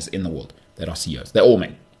 guys in the world that are CEOs. They're all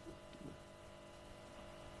men.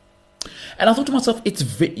 And I thought to myself,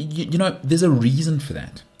 there's a reason for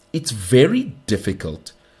that. It's very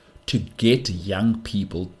difficult to get young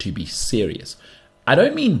people to be serious. I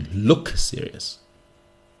don't mean look serious.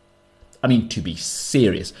 I mean to be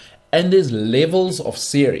serious. And there's levels of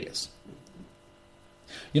serious.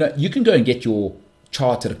 You can go and get your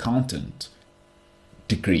chartered accountant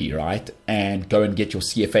degree, right? And go and get your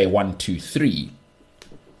CFA 1, 2, 3.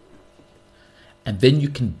 And then you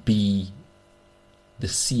can be the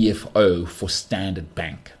CFO for Standard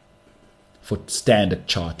Bank, for Standard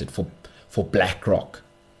Chartered, for BlackRock,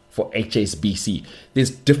 for HSBC. There's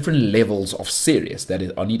different levels of serious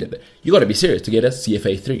that are needed. You got to be serious to get a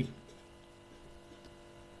CFA 3.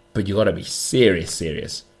 But you got to be serious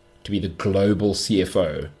to be the global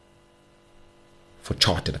CFO for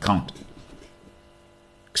Chartered Accountant.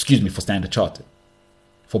 For Standard Chartered,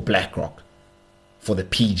 for BlackRock, for the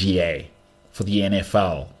PGA, for the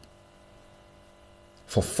NFL,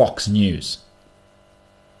 for Fox News,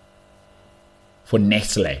 for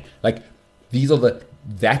Nestle.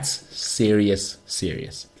 That's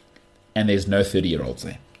serious. And there's no 30-year-olds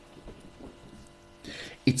there.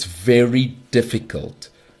 It's very difficult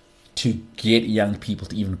to get young people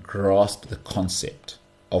to even grasp the concept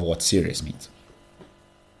of what serious means.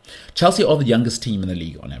 Chelsea are the youngest team in the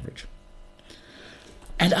league on average.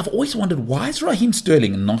 And I've always wondered, why is Raheem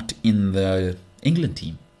Sterling not in the England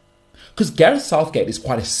team? Because Gareth Southgate is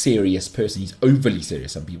quite a serious person. He's overly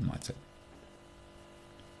serious, some people might say.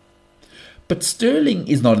 But Sterling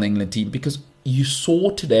is not in the England team because you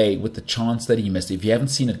saw today with the chance that he missed. If you haven't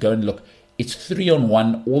seen it, go and look. It's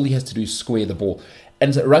 3-on-1. All he has to do is square the ball.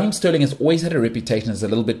 And Raheem Sterling has always had a reputation as a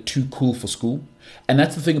little bit too cool for school. And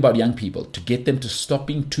that's the thing about young people, to get them to stop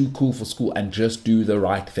being too cool for school and just do the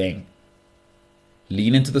right thing.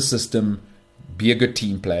 Lean into the system, be a good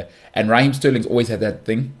team player. And Raheem Sterling's always had that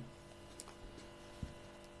thing.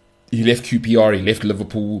 He left QPR, he left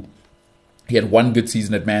Liverpool. He had one good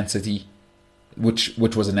season at Man City, which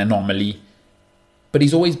was an anomaly. But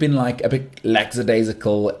he's always been a bit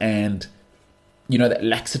lackadaisical, and that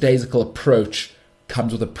lackadaisical approach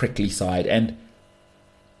comes with a prickly side. And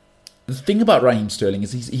the thing about Raheem Sterling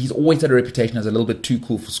is he's always had a reputation as a little bit too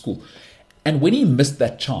cool for school. And when he missed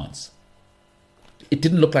that chance, it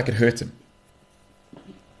didn't look like it hurt him.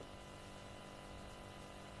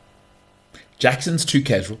 Jackson's too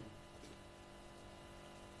casual.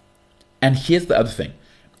 And here's the other thing.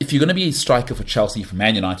 If you're going to be a striker for Chelsea, for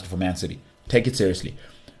Man United, for Man City, take it seriously.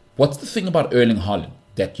 What's the thing about Erling Haaland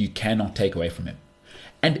that you cannot take away from him?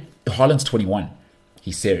 And Haaland's 21.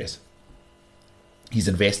 He's serious. He's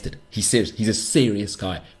invested. He's serious. He's a serious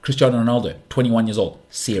guy. Cristiano Ronaldo, 21 years old.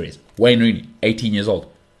 Serious. Wayne Rooney, 18 years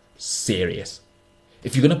old. Serious.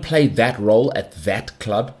 If you're going to play that role at that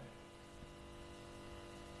club,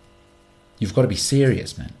 You've got to be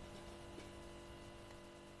serious, man.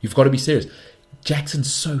 You've got to be serious.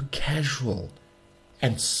 Jackson's so casual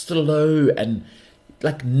and slow, and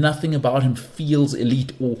like nothing about him feels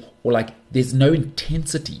elite, or like there's no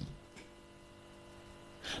intensity.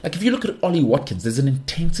 Like if you look at Ollie Watkins, there's an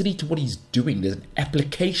intensity to what he's doing. There's an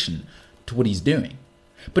application to what he's doing.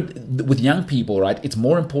 But with young people, right, it's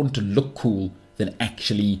more important to look cool than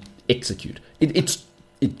actually execute. It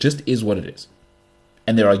just is what it is.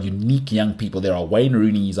 And there are unique young people. There are Wayne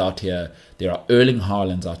Rooney's out here. There are Erling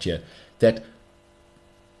Haalands out here that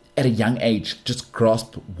at a young age just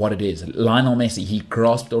grasp what it is. Lionel Messi, he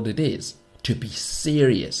grasped what it is to be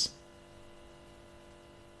serious.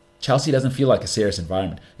 Chelsea doesn't feel like a serious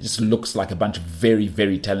environment. It just looks like a bunch of very,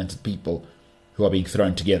 very talented people who are being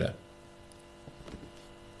thrown together.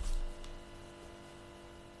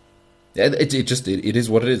 It is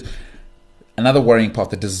what it is. Another worrying part,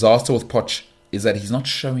 the disaster with Poch, is that he's not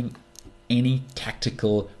showing any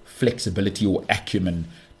tactical flexibility or acumen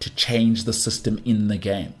to change the system in the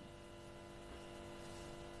game.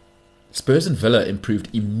 Spurs and Villa improved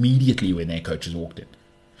immediately when their coaches walked in.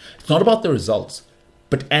 It's not about the results,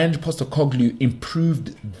 but Ange Postecoglou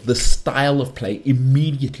improved the style of play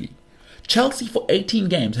immediately. Chelsea for 18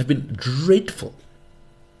 games have been dreadful.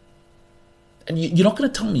 And you're not going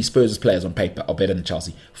to tell me Spurs' players on paper are better than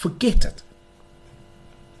Chelsea. Forget it.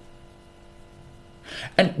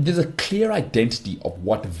 And there's a clear identity of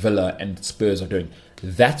what Villa and Spurs are doing.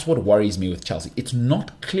 That's what worries me with Chelsea. It's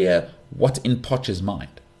not clear what's in Poch's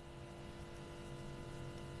mind.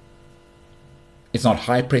 It's not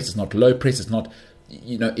high press, it's not low press, it's not,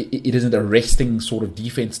 it isn't a resting sort of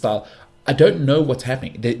defense style. I don't know what's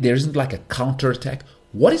happening. There isn't like a counter-attack.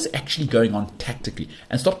 What is actually going on tactically?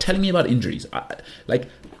 And stop telling me about injuries.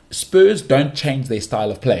 Spurs don't change their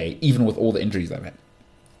style of play, even with all the injuries they've had.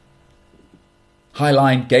 High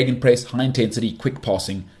line, gegenpress, high intensity, quick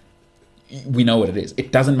passing. We know what it is.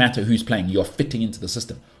 It doesn't matter who's playing. You're fitting into the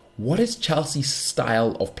system. What is Chelsea's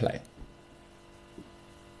style of play?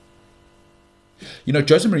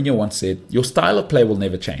 Jose Mourinho once said, your style of play will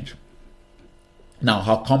never change. Now,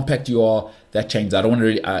 how compact you are, that changes. I don't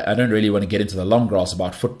really want to get into the long grass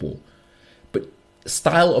about football. But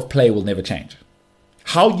style of play will never change.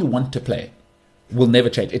 How you want to play will never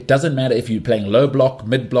change. It doesn't matter if you're playing low block,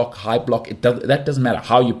 mid block, high block. That doesn't matter.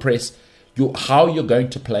 How you press, how you're going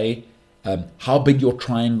to play, how big your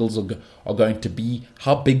triangles are going to be,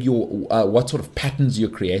 how big what sort of patterns you're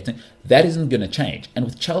creating. That isn't going to change. And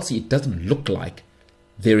with Chelsea, it doesn't look like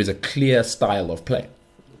there is a clear style of play,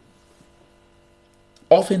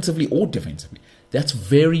 offensively or defensively. That's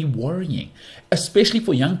very worrying, especially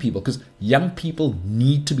for young people, because young people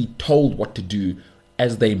need to be told what to do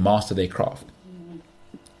as they master their craft.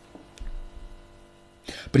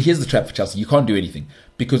 But here's the trap for Chelsea. You can't do anything,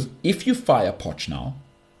 because if you fire Poch now,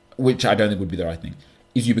 which I don't think would be the right thing,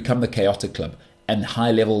 is you become the chaotic club and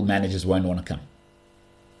high-level managers won't want to come.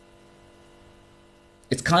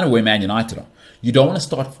 It's kind of where Man United are. You don't want to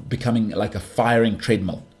start becoming like a firing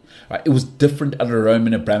treadmill. Right? It was different under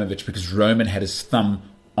Roman Abramovich because Roman had his thumb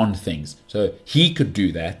on things. So he could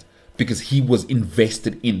do that because he was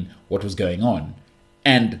invested in what was going on.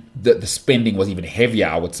 And the spending was even heavier,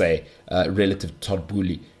 I would say, relative to Todd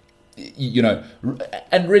Boehly.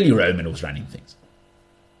 And really Roman was running things.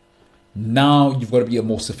 Now you've got to be a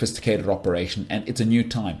more sophisticated operation, and it's a new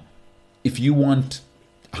time. If you want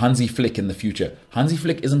Hansi Flick in the future, Hansi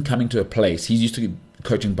Flick isn't coming to a place. He's used to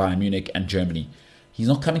coaching Bayern Munich and Germany. He's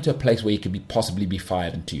not coming to a place where he could possibly be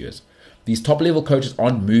fired in 2 years. These top-level coaches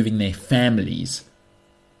aren't moving their families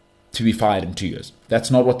to be fired in 2 years.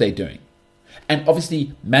 That's not what they're doing. And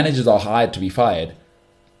obviously, managers are hired to be fired,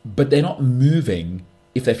 but they're not moving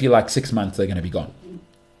if they feel like 6 months they're going to be gone.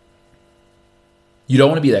 You don't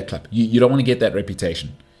want to be that club. You don't want to get that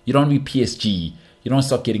reputation. You don't want to be PSG. You don't want to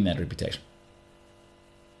start getting that reputation.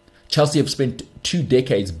 Chelsea have spent 2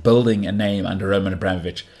 decades building a name under Roman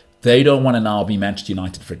Abramovich. They don't want to now be Manchester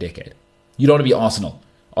United for a decade. You don't want to be Arsenal.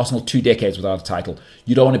 Arsenal 2 decades without a title.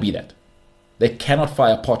 You don't want to be that. They cannot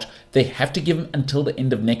fire Poch. They have to give him until the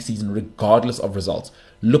end of next season, regardless of results.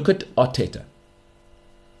 Look at Arteta.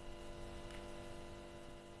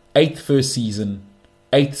 8th first season,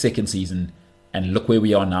 8th second season, and look where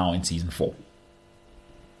we are now in season 4.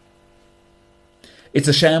 It's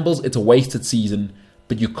a shambles, it's a wasted season,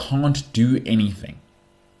 but you can't do anything.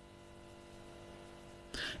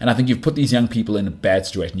 And I think you've put these young people in a bad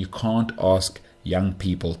situation. You can't ask young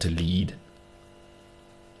people to lead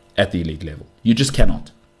at the elite level. You just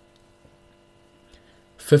cannot.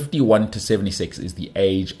 51 to 76 is the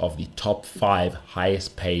age of the top 5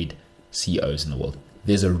 highest paid CEOs in the world.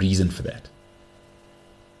 There's a reason for that.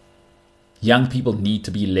 Young people need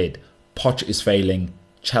to be led. Poch is failing.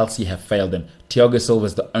 Chelsea have failed him. Thiago Silva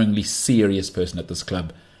is the only serious person at this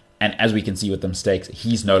club. And as we can see with the mistakes,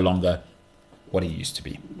 he's no longer what he used to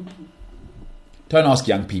be. Don't ask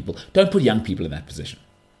young people. Don't put young people in that position.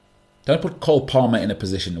 Don't put Cole Palmer in a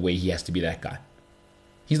position where he has to be that guy.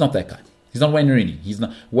 He's not that guy. He's not Wayne Rooney. He's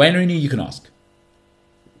not Wayne Rooney. You can ask.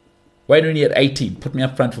 Wayne Rooney at 18, put me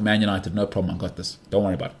up front for Man United. No problem. I got this. Don't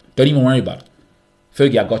worry about it. Don't even worry about it.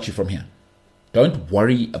 Fergie, I got you from here. Don't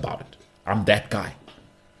worry about it. I'm that guy.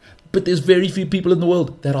 But there's very few people in the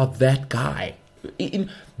world that are that guy.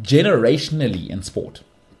 Generationally in sport.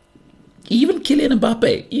 Even Kylian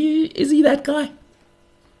Mbappe, is he that guy?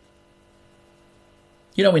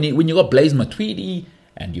 You know, when you got Blaise Matuidi,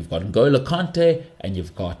 and you've got N'Golo Kante, and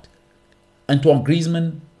you've got Antoine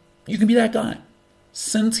Griezmann, you can be that guy.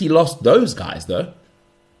 Since he lost those guys, though,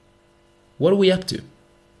 what are we up to?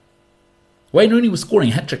 Wayne Rooney was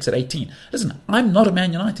scoring hat-tricks at 18. Listen, I'm not a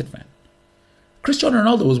Man United fan. Cristiano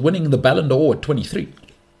Ronaldo was winning the Ballon d'Or at 23.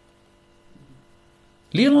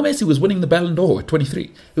 Lionel Messi was winning the Ballon d'Or at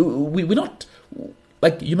 23. We're not...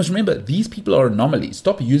 Like, you must remember, these people are anomalies.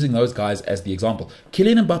 Stop using those guys as the example.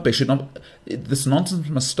 Kylian Mbappe should not... This nonsense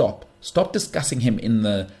must stop. Stop discussing him in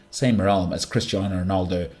the same realm as Cristiano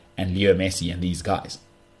Ronaldo and Leo Messi and these guys.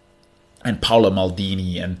 And Paolo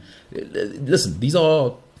Maldini and... Listen, these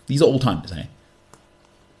are all-timers, eh?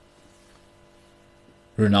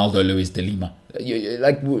 Ronaldo, Luis de Lima.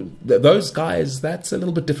 Like, those guys, that's a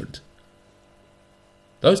little bit different.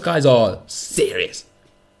 Those guys are serious.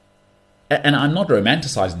 And I'm not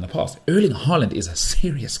romanticizing the past. Erling Haaland is a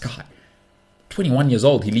serious guy. 21 years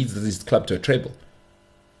old, he leads his club to a treble.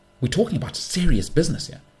 We're talking about serious business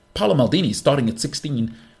here. Paolo Maldini starting at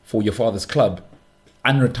 16 for your father's club,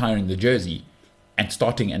 unretiring the jersey, and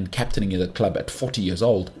starting and captaining the club at 40 years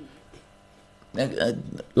old.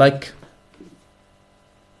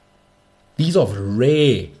 These are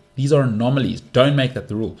rare. These are anomalies. Don't make that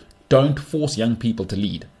the rule. Don't force young people to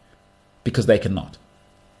lead because they cannot.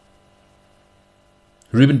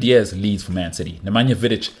 Ruben Diaz leads for Man City. Nemanja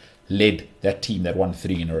Vidic led that team that won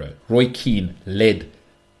 3 in a row. Roy Keane led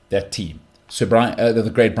that team.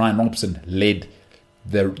 The great Brian Robson led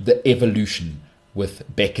the evolution with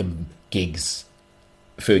Beckham, Giggs,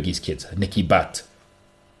 Fergie's kids, Nicky Butt,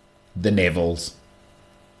 the Nevilles,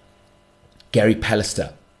 Gary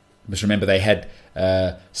Pallister. But remember, they had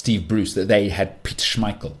Steve Bruce. They had Peter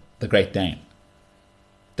Schmeichel, the Great Dane.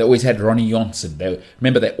 They always had Ronnie Johnson.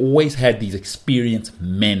 Remember, they always had these experienced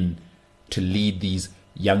men to lead these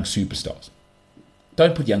young superstars.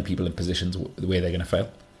 Don't put young people in positions where they're going to fail.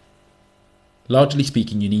 Largely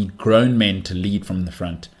speaking, you need grown men to lead from the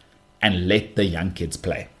front and let the young kids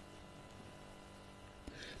play.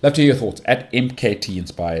 Love to hear your thoughts at MKT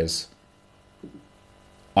Inspires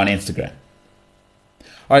on Instagram.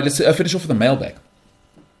 All right, let's finish off with the mailbag.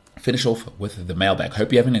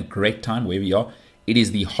 Hope you're having a great time wherever you are. It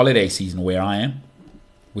is the holiday season where I am,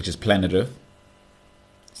 which is planet Earth.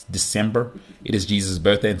 It's December. It is Jesus'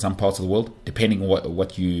 birthday in some parts of the world, depending on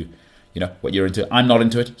what you're into. I'm not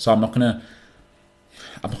into it, so I'm not gonna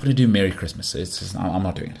do Merry Christmas. I'm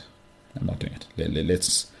not doing it.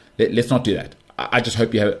 Let's not do that. I just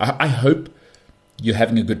hope I hope you're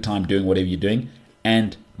having a good time doing whatever you're doing.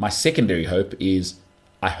 And my secondary hope is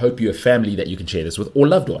I hope you have family that you can share this with, or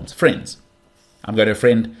loved ones, friends. I'm going to a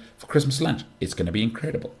friend for Christmas lunch. It's going to be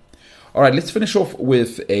incredible. All right, let's finish off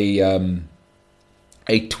with a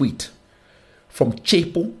tweet from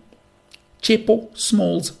Chepo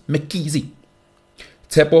Smalls Mkizi.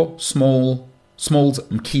 Chepo Smalls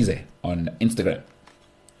Mkize on Instagram.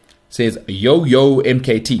 Says, yo,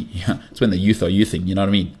 MKT. Yeah, it's when the youth are youthing, you know what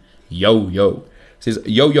I mean? Yo. Says,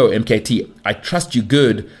 yo, MKT. I trust you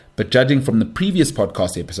good, but judging from the previous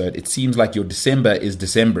podcast episode, it seems like your December is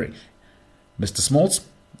Decembering. Mr. Smalls,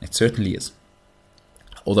 it certainly is.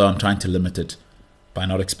 Although I'm trying to limit it by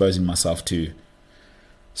not exposing myself to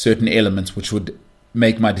certain elements which would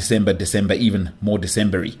make my December even more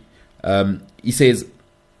December-y. He says,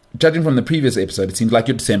 judging from the previous episode, it seems like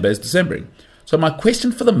your December is Decembering. So my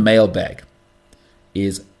question for the mailbag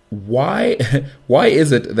is, why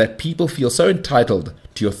is it that people feel so entitled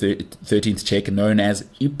to your 13th check known as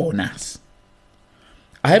Ibonas?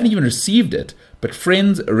 I haven't even received it, but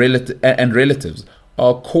friends and relatives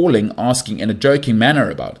are calling, asking in a joking manner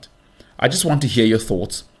about it. I just want to hear your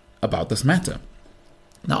thoughts about this matter.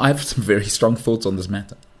 Now, I have some very strong thoughts on this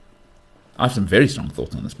matter.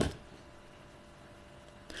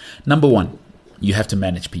 Number one, you have to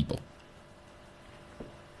manage people.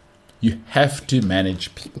 You have to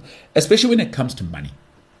manage people, especially when it comes to money.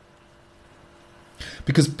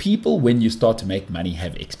 Because people, when you start to make money,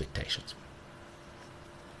 have expectations.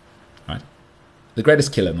 the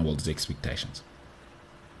greatest killer in the world is expectations.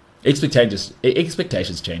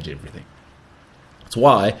 Expectations change everything. That's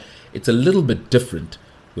why it's a little bit different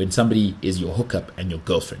when somebody is your hookup and your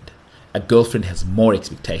girlfriend. A girlfriend has more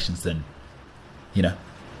expectations than,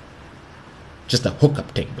 just a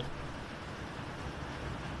hookup table.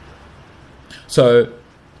 So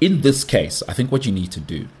in this case, I think what you need to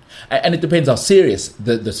do, and it depends how serious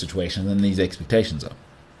the situation and these expectations are.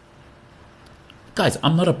 Guys,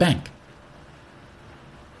 I'm not a bank.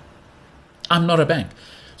 I'm not a bank.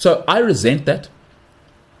 So I resent that.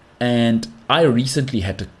 And I recently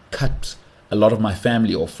had to cut a lot of my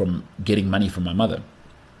family off from getting money from my mother.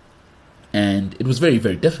 And it was very,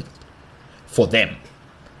 very difficult for them.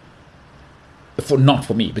 Not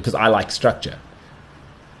for me, because I like structure.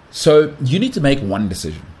 So you need to make one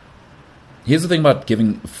decision. Here's the thing about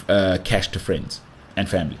giving cash to friends and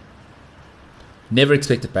family. Never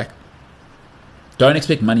expect it back. Don't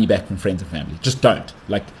expect money back from friends and family. Just don't.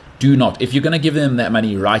 Do not. If you're going to give them that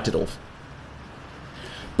money, write it off.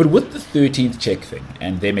 But with the 13th check thing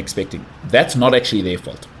and them expecting, that's not actually their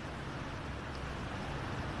fault.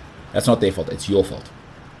 That's not their fault. It's your fault.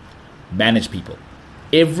 Manage people.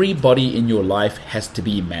 Everybody in your life has to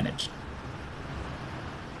be managed.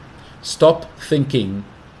 Stop thinking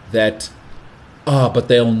that, but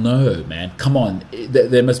they'll know, man. Come on.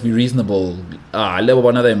 They must be reasonable. Level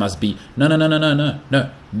one, they must be.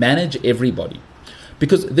 No. Manage everybody.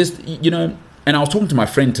 Because this, and I was talking to my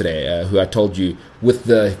friend today, who I told you, with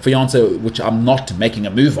the fiance, which I'm not making a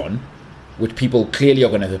move on, which people clearly are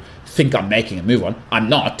going to think I'm making a move on. I'm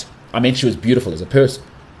not. I mean, she was beautiful as a person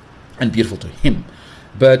and beautiful to him.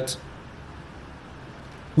 But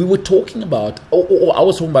we were talking about, or I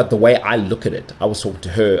was talking about the way I look at it. I was talking to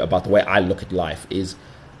her about the way I look at life is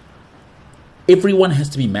everyone has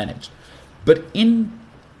to be managed. But in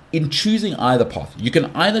choosing either path, you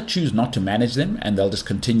can either choose not to manage them and they'll just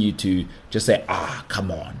continue to just say,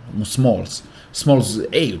 come on, smalls,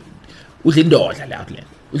 hey,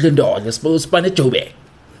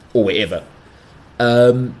 or wherever.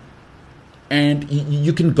 And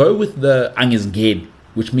you can go with the angiznged,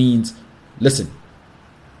 which means, listen,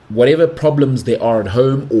 whatever problems there are at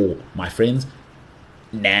home or my friends,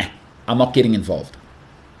 I'm not getting involved.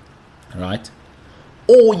 All right?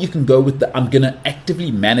 Or you can go with the I'm going to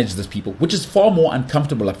actively manage these people, which is far more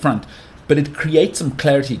uncomfortable up front, but it creates some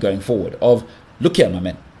clarity going forward of, look here, my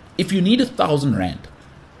man, if you need 1,000 rand,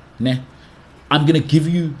 I'm going to give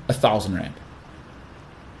you 1,000 rand.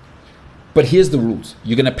 But here's the rules.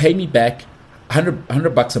 You're going to pay me back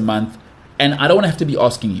 100 bucks a month, and I don't have to be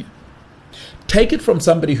asking you. Take it from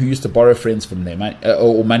somebody who used to borrow friends from their money,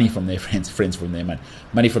 or money from their friends from their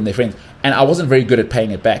money from their friends. And I wasn't very good at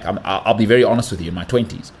paying it back. I'll be very honest with you, in my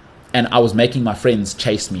 20s. And I was making my friends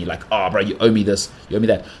chase me like, bro, you owe me this, you owe me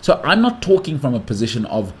that. So I'm not talking from a position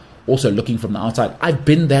of also looking from the outside. I've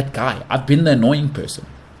been that guy. I've been the annoying person.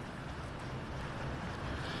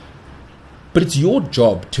 But it's your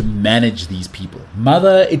job to manage these people.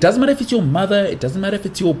 Mother, it doesn't matter if it's your mother, it doesn't matter if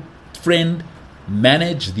it's your friend,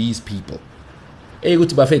 manage these people.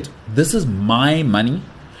 This is my money,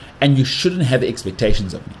 and you shouldn't have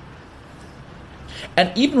expectations of me.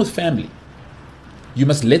 And even with family, you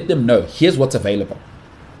must let them know, here's what's available.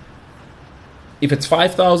 If it's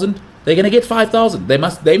 5,000, they're going to get 5,000. They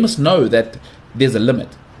must know that there's a limit.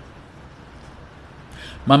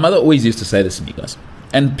 My mother always used to say this to me, guys.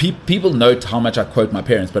 And people note how much I quote my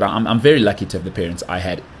parents, but I'm very lucky to have the parents I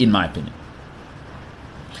had, in my opinion.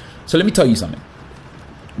 So let me tell you something.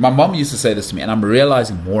 My mom used to say this to me, and I'm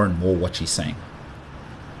realizing more and more what she's saying.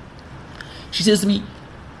 She says to me,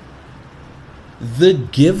 the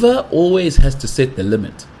giver always has to set the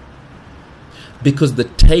limit, because the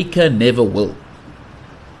taker never will.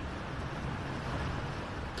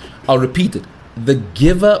 I'll repeat it. The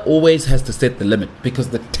giver always has to set the limit, because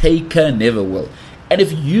the taker never will. And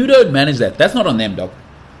if you don't manage that, that's not on them, dog.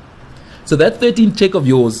 So that 13th check of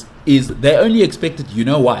yours is, they only expect it, you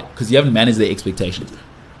know why? Because you haven't managed their expectations.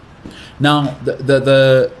 Now,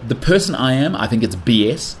 the person I am, I think it's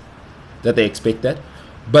BS that they expect that.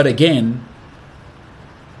 But again,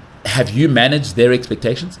 have you managed their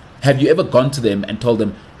expectations? Have you ever gone to them and told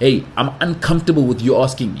them, hey, I'm uncomfortable with you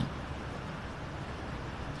asking me?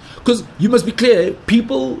 Because you must be clear,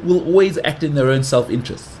 people will always act in their own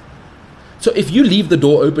self-interest. So if you leave the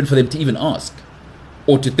door open for them to even ask,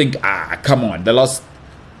 or to think, come on, the last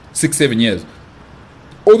 6-7 years,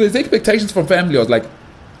 or there's expectations from family, I was like,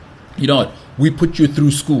 you know what, we put you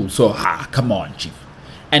through school, so come on, chief.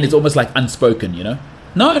 And it's almost like unspoken, you know.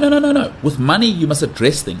 No. With money, you must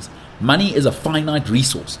address things. Money is a finite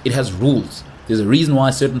resource. It has rules. There's a reason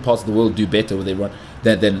why certain parts of the world do better with everyone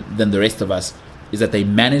than the rest of us. is that they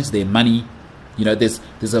manage their money.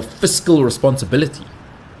 There's a fiscal responsibility.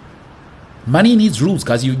 Money needs rules,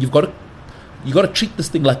 guys. You've got to treat this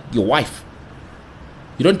thing like your wife.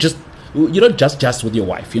 You don't just with your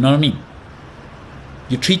wife. You know what I mean?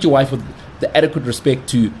 You treat your wife with the adequate respect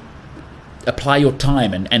to apply your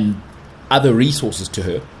time and other resources to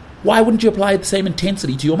her. Why wouldn't you apply the same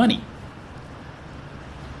intensity to your money?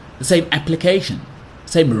 The same application,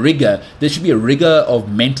 same rigor. There should be a rigor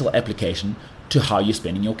of mental application to how you're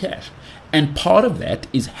spending your cash. And part of that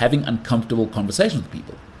is having uncomfortable conversations with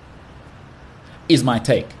people, is my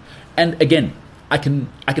take. And again, I can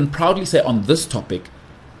proudly say on this topic,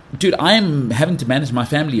 dude, I am having to manage my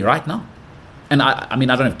family right now. And I mean,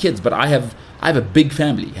 I don't have kids, but I have a big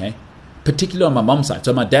family, hey? Particularly on my mom's side.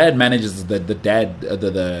 So my dad manages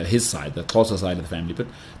his side, the closer side of the family. But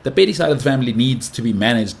the Betty side of the family needs to be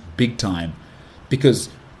managed big time because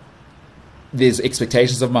there's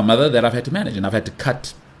expectations of my mother that I've had to manage. And I've had to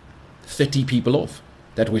cut 30 people off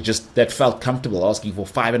that felt comfortable asking for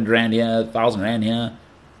 500 Rand here, 1,000 Rand here.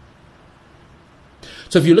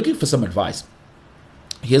 So if you're looking for some advice,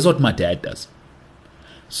 here's what my dad does.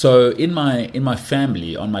 So in my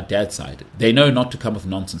family, on my dad's side, they know not to come with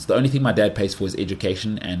nonsense. The only thing my dad pays for is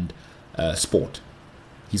education and sport.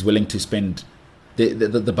 He's willing to spend,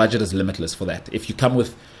 the budget is limitless for that. If you come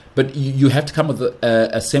with, but you have to come with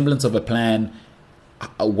a semblance of a plan.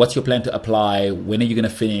 What's your plan to apply? When are you going to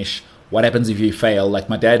finish? What happens if you fail? Like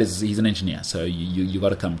my dad he's an engineer, so you got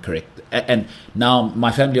to come correct. And now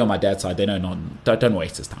my family on my dad's side, they know don't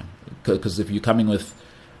waste this time. Because if you're coming with,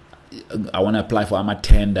 I want to apply for my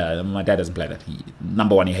tender. My dad doesn't play that.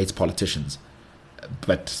 Number one, he hates politicians,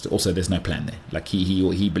 but also there's no plan there. Like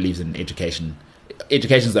he believes in education.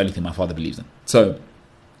 Education is the only thing my father believes in. So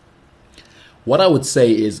what I would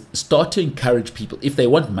say is start to encourage people. If they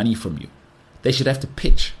want money from you, they should have to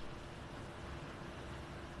pitch.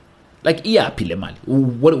 Like, what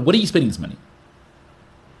are you spending this money?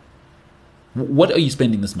 What are you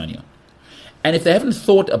spending this money on? And if they haven't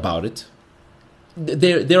thought about it,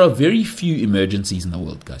 there are very few emergencies in the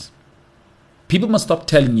world, guys. People must stop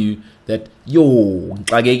telling you that,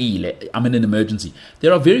 I'm in an emergency.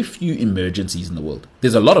 There are very few emergencies in the world.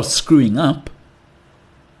 There's a lot of screwing up,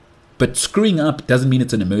 but screwing up doesn't mean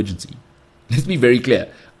it's an emergency. Let's be very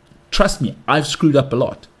clear. Trust me, I've screwed up a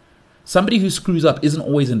lot. Somebody who screws up isn't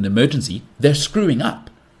always an emergency. They're screwing up.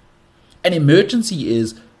 An emergency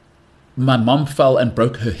is my mom fell and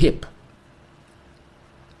broke her hip.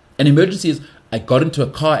 An emergency is I got into a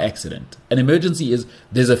car accident. An emergency is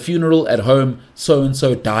there's a funeral at home,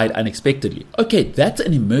 so-and-so died unexpectedly. Okay, that's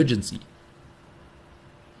an emergency.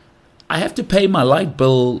 I have to pay my light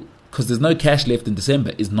bill because there's no cash left in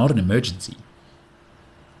December is not an emergency.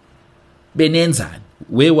 Benenzan,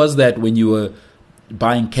 where was that when you were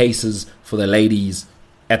buying cases for the ladies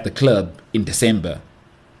at the club in December?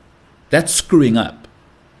 That's screwing up.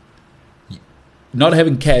 Not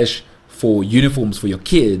having cash for uniforms for your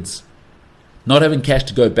kids, not having cash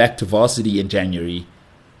to go back to varsity in January,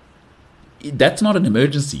 that's not an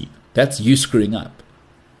emergency. That's you screwing up.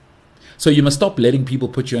 So you must stop letting people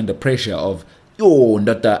put you under pressure of,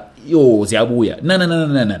 ziyabuya.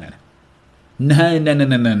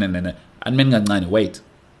 No. Wait.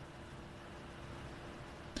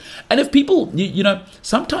 And if people,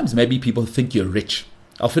 sometimes maybe people think you're rich.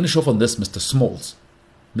 I'll finish off on this, Mr. Smalls,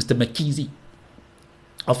 Mr. McKeezy.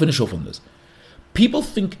 I'll finish off on this. People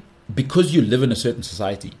think because you live in a certain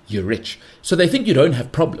society, you're rich. So they think you don't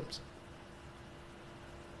have problems.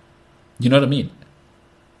 You know what I mean?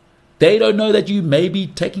 They don't know that you may be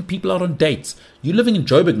taking people out on dates. You're living in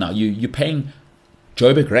Joburg now. You're paying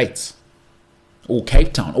Joburg rates. Or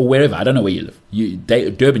Cape Town, or wherever. I don't know where you live.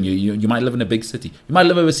 Durban, you might live in a big city. You might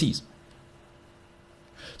live overseas.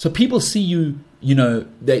 So people see you,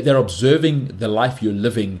 they're observing the life you're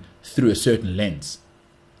living through a certain lens,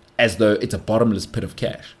 as though it's a bottomless pit of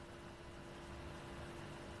cash.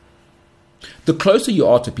 The closer you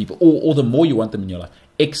are to people, or the more you want them in your life,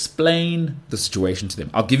 explain the situation to them.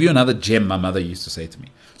 I'll give you another gem my mother used to say to me.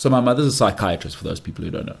 So my mother's a psychiatrist, for those people who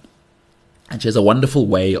don't know. And she has a wonderful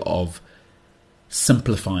way of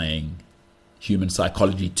simplifying human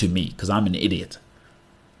psychology to me, because I'm an idiot.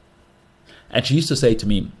 And she used to say to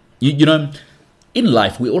me, in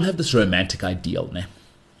life, we all have this romantic ideal, ne?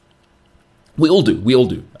 We all do.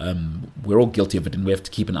 We're all guilty of it, and we have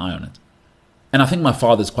to keep an eye on it. And I think my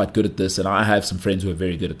father's quite good at this, and I have some friends who are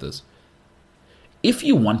very good at this. If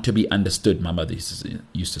you want to be understood, my mother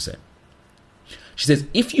used to say, she says,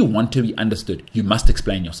 if you want to be understood, you must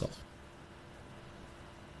explain yourself.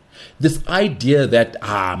 This idea that,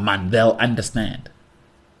 they'll understand.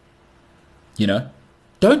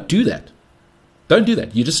 Don't do that. Don't do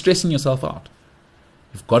that. You're just stressing yourself out.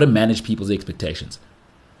 You've got to manage people's expectations.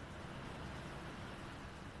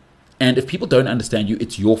 And if people don't understand you,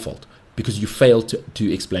 it's your fault because you failed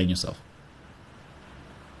to explain yourself.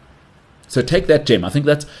 So take that gem. I think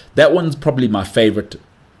that one's probably my favorite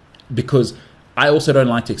because I also don't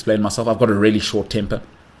like to explain myself. I've got a really short temper.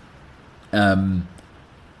 And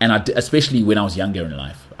especially when I was younger in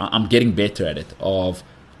life, I'm getting better at it, of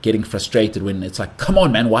getting frustrated when it's like, come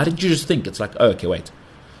on, man, why didn't you just think? It's like, oh, okay, wait.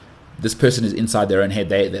 This person is inside their own head.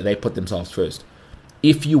 They put themselves first.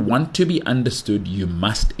 If you want to be understood, you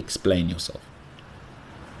must explain yourself.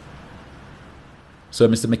 So,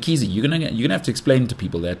 Mr. McKeezy, you're gonna have to explain to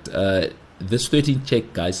people that this 13th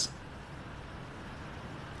check, guys,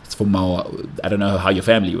 it's for my, I don't know how your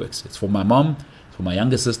family works. It's for my mom, it's for my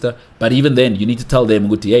younger sister. But even then, you need to tell them,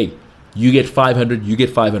 hey, you get 500, you get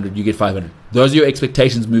 500, you get 500. Those are your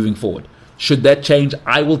expectations moving forward. Should that change,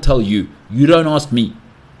 I will tell you. You don't ask me.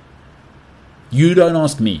 You don't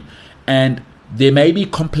ask me. And there may be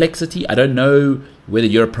complexity. I don't know whether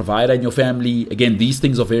you're a provider in your family. Again, these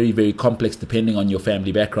things are very, very complex depending on your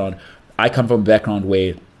family background. I come from a background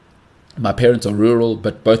where my parents are rural,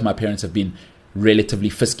 but both my parents have been relatively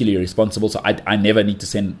fiscally responsible. So I never need to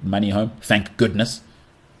send money home. Thank goodness.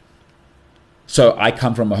 So I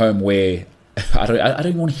come from a home where I don't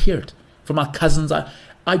even want to hear it. From my cousins,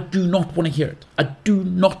 I do not want to hear it. I do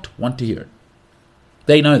not want to hear it.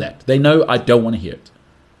 They know that. They know I don't want to hear it.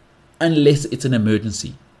 Unless it's an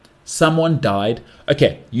emergency. Someone died.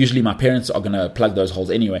 Okay, usually my parents are going to plug those holes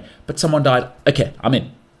anyway. But someone died. Okay, I'm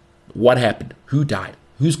in. What happened? Who died?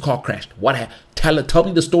 Whose car crashed? What happened? Tell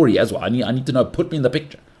me the story as well. I need to know. Put me in the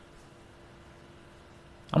picture.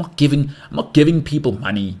 I'm not giving people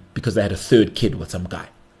money because they had a third kid with some guy.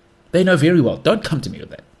 They know very well. Don't come to me with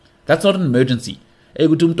that. That's not an emergency.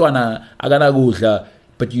 But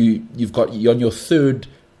you're on your third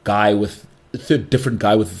different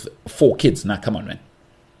guy with 4 kids. Now, come on, man.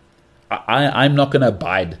 I'm not going to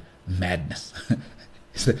abide madness.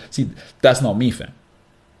 See, that's not me, fam.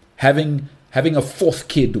 Having a 4th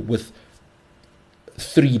kid with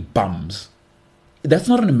 3 bums, that's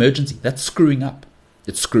not an emergency. That's screwing up.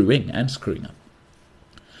 It's screwing and screwing up.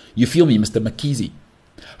 You feel me, Mr. McKeezy?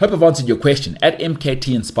 Hope I've answered your question. At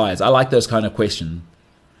MKT Inspires, I like those kind of questions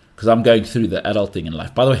because I'm going through the adult thing in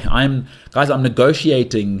life. By the way, I'm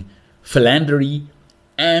negotiating philandry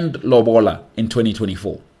and lobola in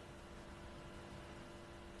 2024.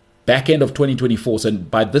 Back end of 2024. So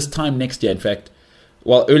by this time next year, in fact,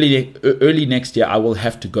 well, early next year, I will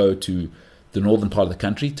have to go to the northern part of the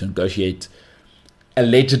country to negotiate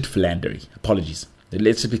alleged philandry. Apologies.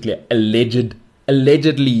 Let's be clear.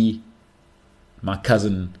 Allegedly, my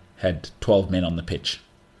cousin had 12 men on the pitch.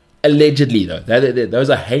 Allegedly, though. Those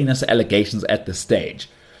are heinous allegations at this stage.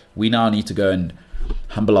 We now need to go and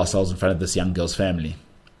humble ourselves in front of this young girl's family.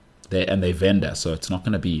 They vendor, so it's not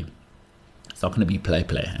going to be play. Huh? It's not going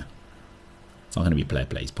to be play.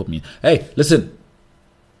 He's put me. Hey, listen.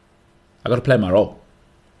 I got to play my role.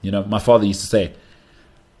 You know, my father used to say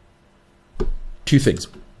 2 things.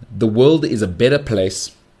 The world is a better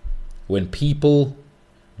place when people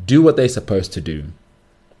do what they're supposed to do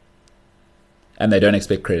and they don't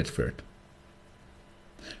expect credit for it.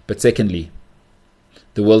 But secondly,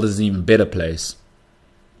 the world is an even better place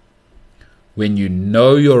when you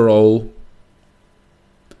know your role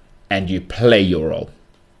and you play your role.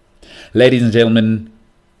 Ladies and gentlemen,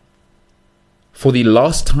 for the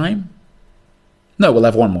last time, no, we'll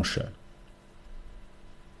have one more show.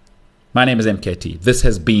 My name is MKT. This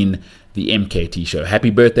has been the MKT Show. Happy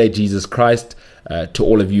birthday, Jesus Christ. To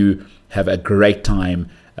all of you, have a great time.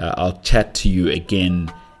 I'll chat to you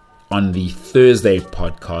again on the Thursday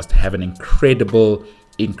podcast. Have an incredible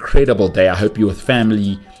day. I hope you're with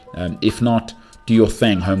family. If not, do your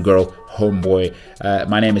thing, homegirl, homeboy.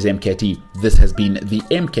 My name is MKT. This has been the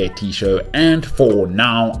MKT Show. And for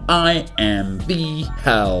now, I am the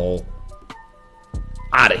hell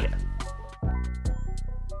out of here.